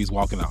 And Drew Brees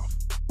walking off.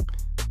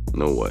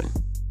 No way.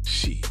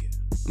 Shit.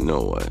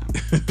 No way.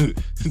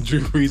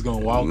 Drew Brees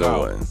gonna walk no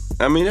out. way.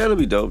 I mean, that'll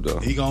be dope though.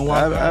 He gonna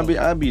walk out.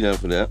 I'd be down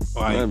for that.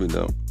 Like, that'd be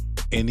dope.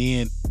 And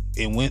then,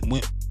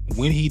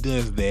 when he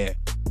does that,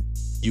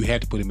 you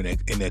have to put him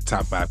in that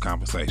top 5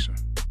 conversation.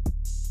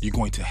 You're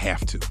going to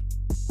have to.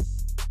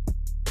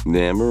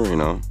 Dan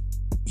Marino.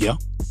 Yeah.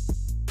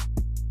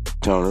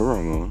 Tony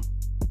Romo.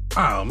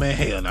 Oh man,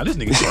 hell no, this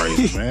nigga's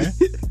crazy, man.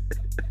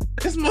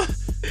 This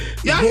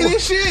y'all hear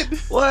this shit?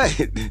 What?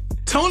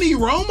 Tony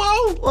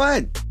Romo?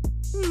 What?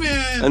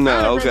 Man,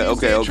 no,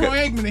 okay.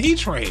 Troy Aikman, he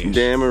trash.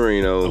 Dan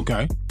Marino.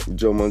 Okay.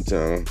 Joe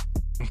Montana.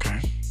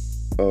 Okay.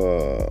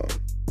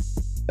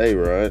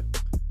 A-Rod.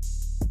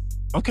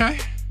 Okay.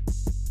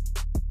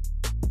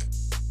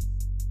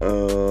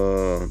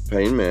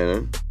 Peyton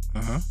Manning.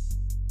 Uh-huh.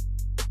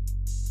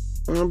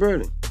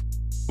 Brady.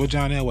 What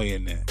John Elway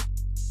in there?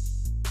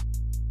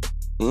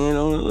 He ain't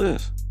on the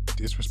list.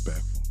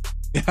 Disrespectful.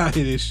 I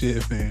hear this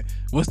shit, man.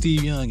 What's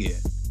Steve Young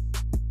at?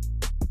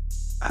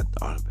 I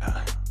thought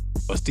about it.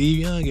 What's Steve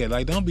Young at?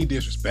 Like, don't be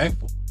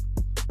disrespectful.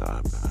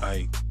 Thought about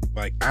it.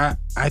 Like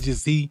I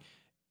just see,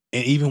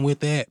 and even with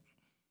that,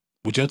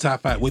 with your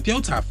top 5,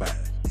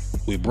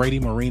 with Brady,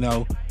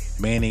 Marino,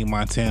 Manning,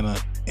 Montana,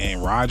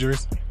 and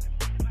Rodgers,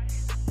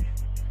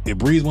 if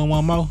Breeze won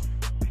one more,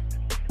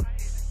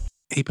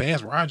 he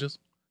passed Rodgers.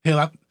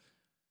 Hell,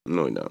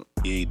 No, he don't.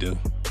 Yeah, he do.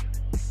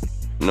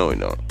 No, he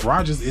don't.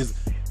 Rodgers is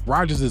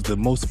the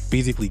most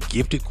physically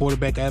gifted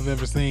quarterback I've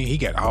ever seen. He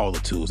got all the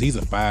tools. He's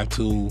a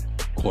 5-tool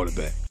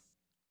quarterback.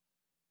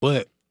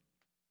 But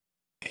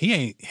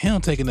he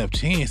don't take enough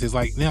chances.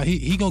 Like, now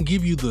he gonna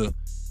give you the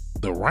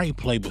right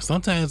play, but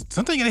sometimes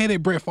you gotta have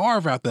that Brett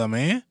Favre out there,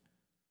 man.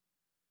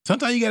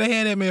 Sometimes you gotta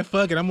have that, man.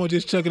 Fuck it, I'm gonna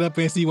just chuck it up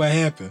and see what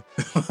happens.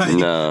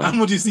 Nah. I'm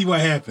gonna just see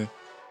what happens.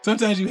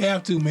 Sometimes you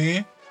have to,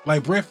 man.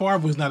 Like, Brett Favre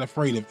was not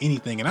afraid of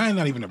anything, and I'm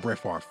not even a Brett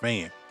Favre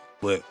fan.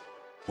 But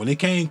when it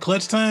came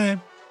clutch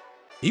time,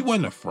 he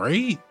wasn't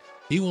afraid.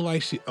 He was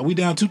like, shit, are we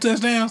down 2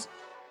 touchdowns?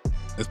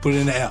 Let's put it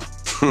in the L.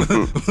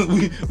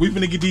 we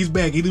finna get these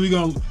back. Either we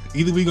gonna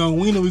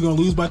win or we gonna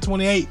lose by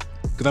 28.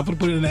 Cause I'm gonna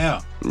put it in the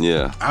L.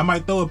 Yeah. I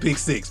might throw a pick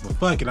 6, but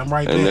fuck it, I'm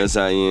right there. And that's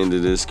how he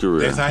ended his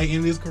career. That's how he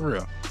ended his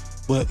career.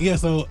 But yeah,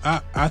 so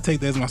I take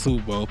that as my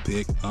Super Bowl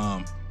pick.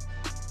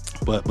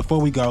 But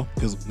before we go,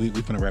 because we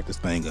finna wrap this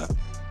thing up,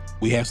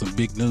 we have some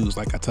big news.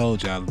 Like I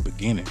told y'all at the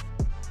beginning,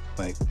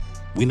 like,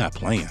 we not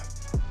playing.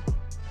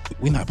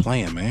 We not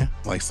playing, man.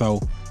 Like,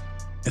 so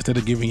instead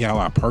of giving y'all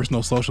our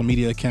personal social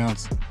media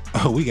accounts,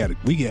 we got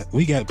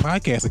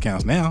podcast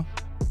accounts now.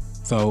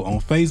 So on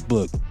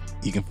Facebook,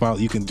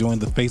 you can join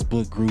the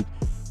Facebook group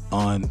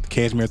on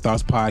Cashmere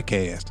Thoughts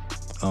Podcast.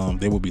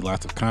 There will be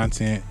lots of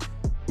content.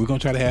 We're gonna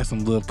try to have some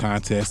little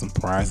contests, some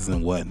prizes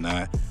and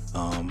whatnot.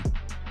 I'm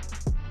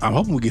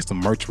hoping we get some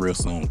merch real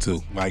soon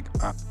too. Like,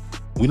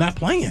 we're not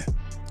playing.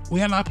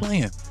 We are not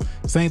playing.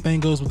 Same thing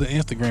goes with the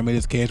Instagram. It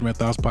is Cashmere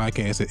Thoughts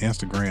Podcast at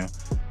Instagram.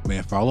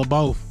 Man, follow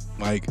both.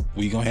 Like,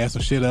 we gonna have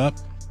some shit up.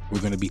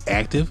 We're gonna be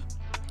active.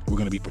 We're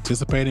gonna be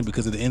participating,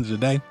 because at the end of the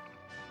day,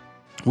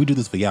 we do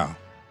this for y'all.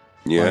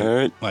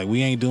 Yeah. Like,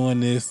 we ain't doing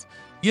this.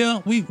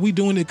 Yeah, we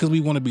doing it because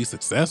we want to be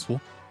successful,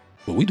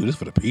 but we do this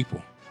for the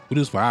people. We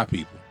do this for our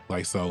people.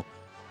 Like, so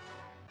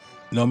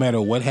no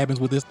matter what happens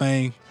with this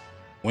thing,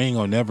 we ain't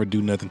gonna never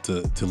do nothing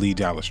to lead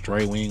y'all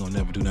astray. We ain't gonna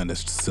never do nothing to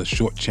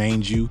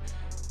shortchange you.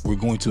 We're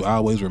going to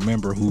always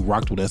remember who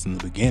rocked with us in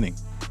the beginning,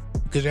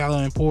 because y'all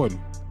are important.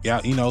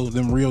 Y'all, you know,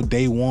 them real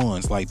day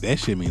ones, like, that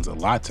shit means a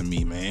lot to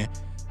me, man.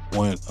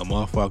 When a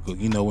motherfucker,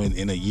 you know,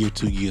 in a year,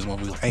 2 years,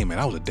 motherfucker, like, hey man,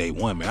 that was a day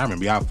one, man. I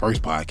remember y'all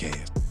first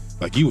podcast.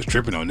 Like, you was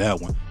tripping on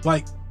that one.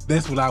 Like,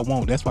 that's what I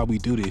want. That's why we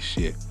do this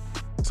shit.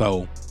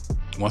 So,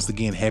 once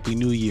again, Happy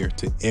New Year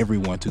to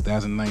everyone.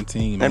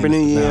 2019, man. Happy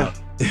New Year.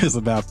 It's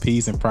about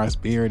peace and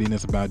prosperity, and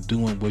it's about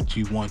doing what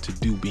you want to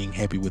do, being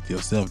happy with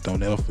yourself.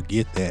 Don't ever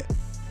forget that.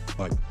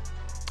 Like,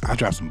 I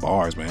dropped some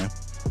bars, man.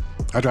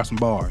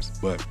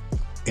 But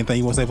anything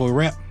you want to say before we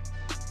wrap?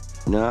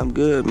 Nah, I'm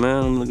good,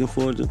 man. I'm looking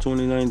forward to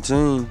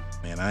 2019.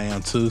 Man, I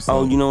am too. So.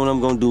 Oh, you know what I'm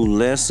going to do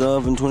less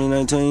of in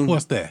 2019?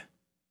 What's that?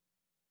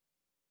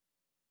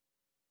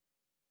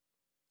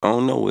 I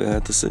don't know. We'll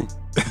have to see.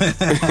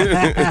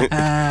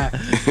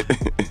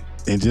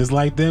 And just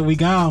like that, we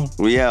gone.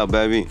 We out,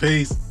 baby.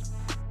 Peace.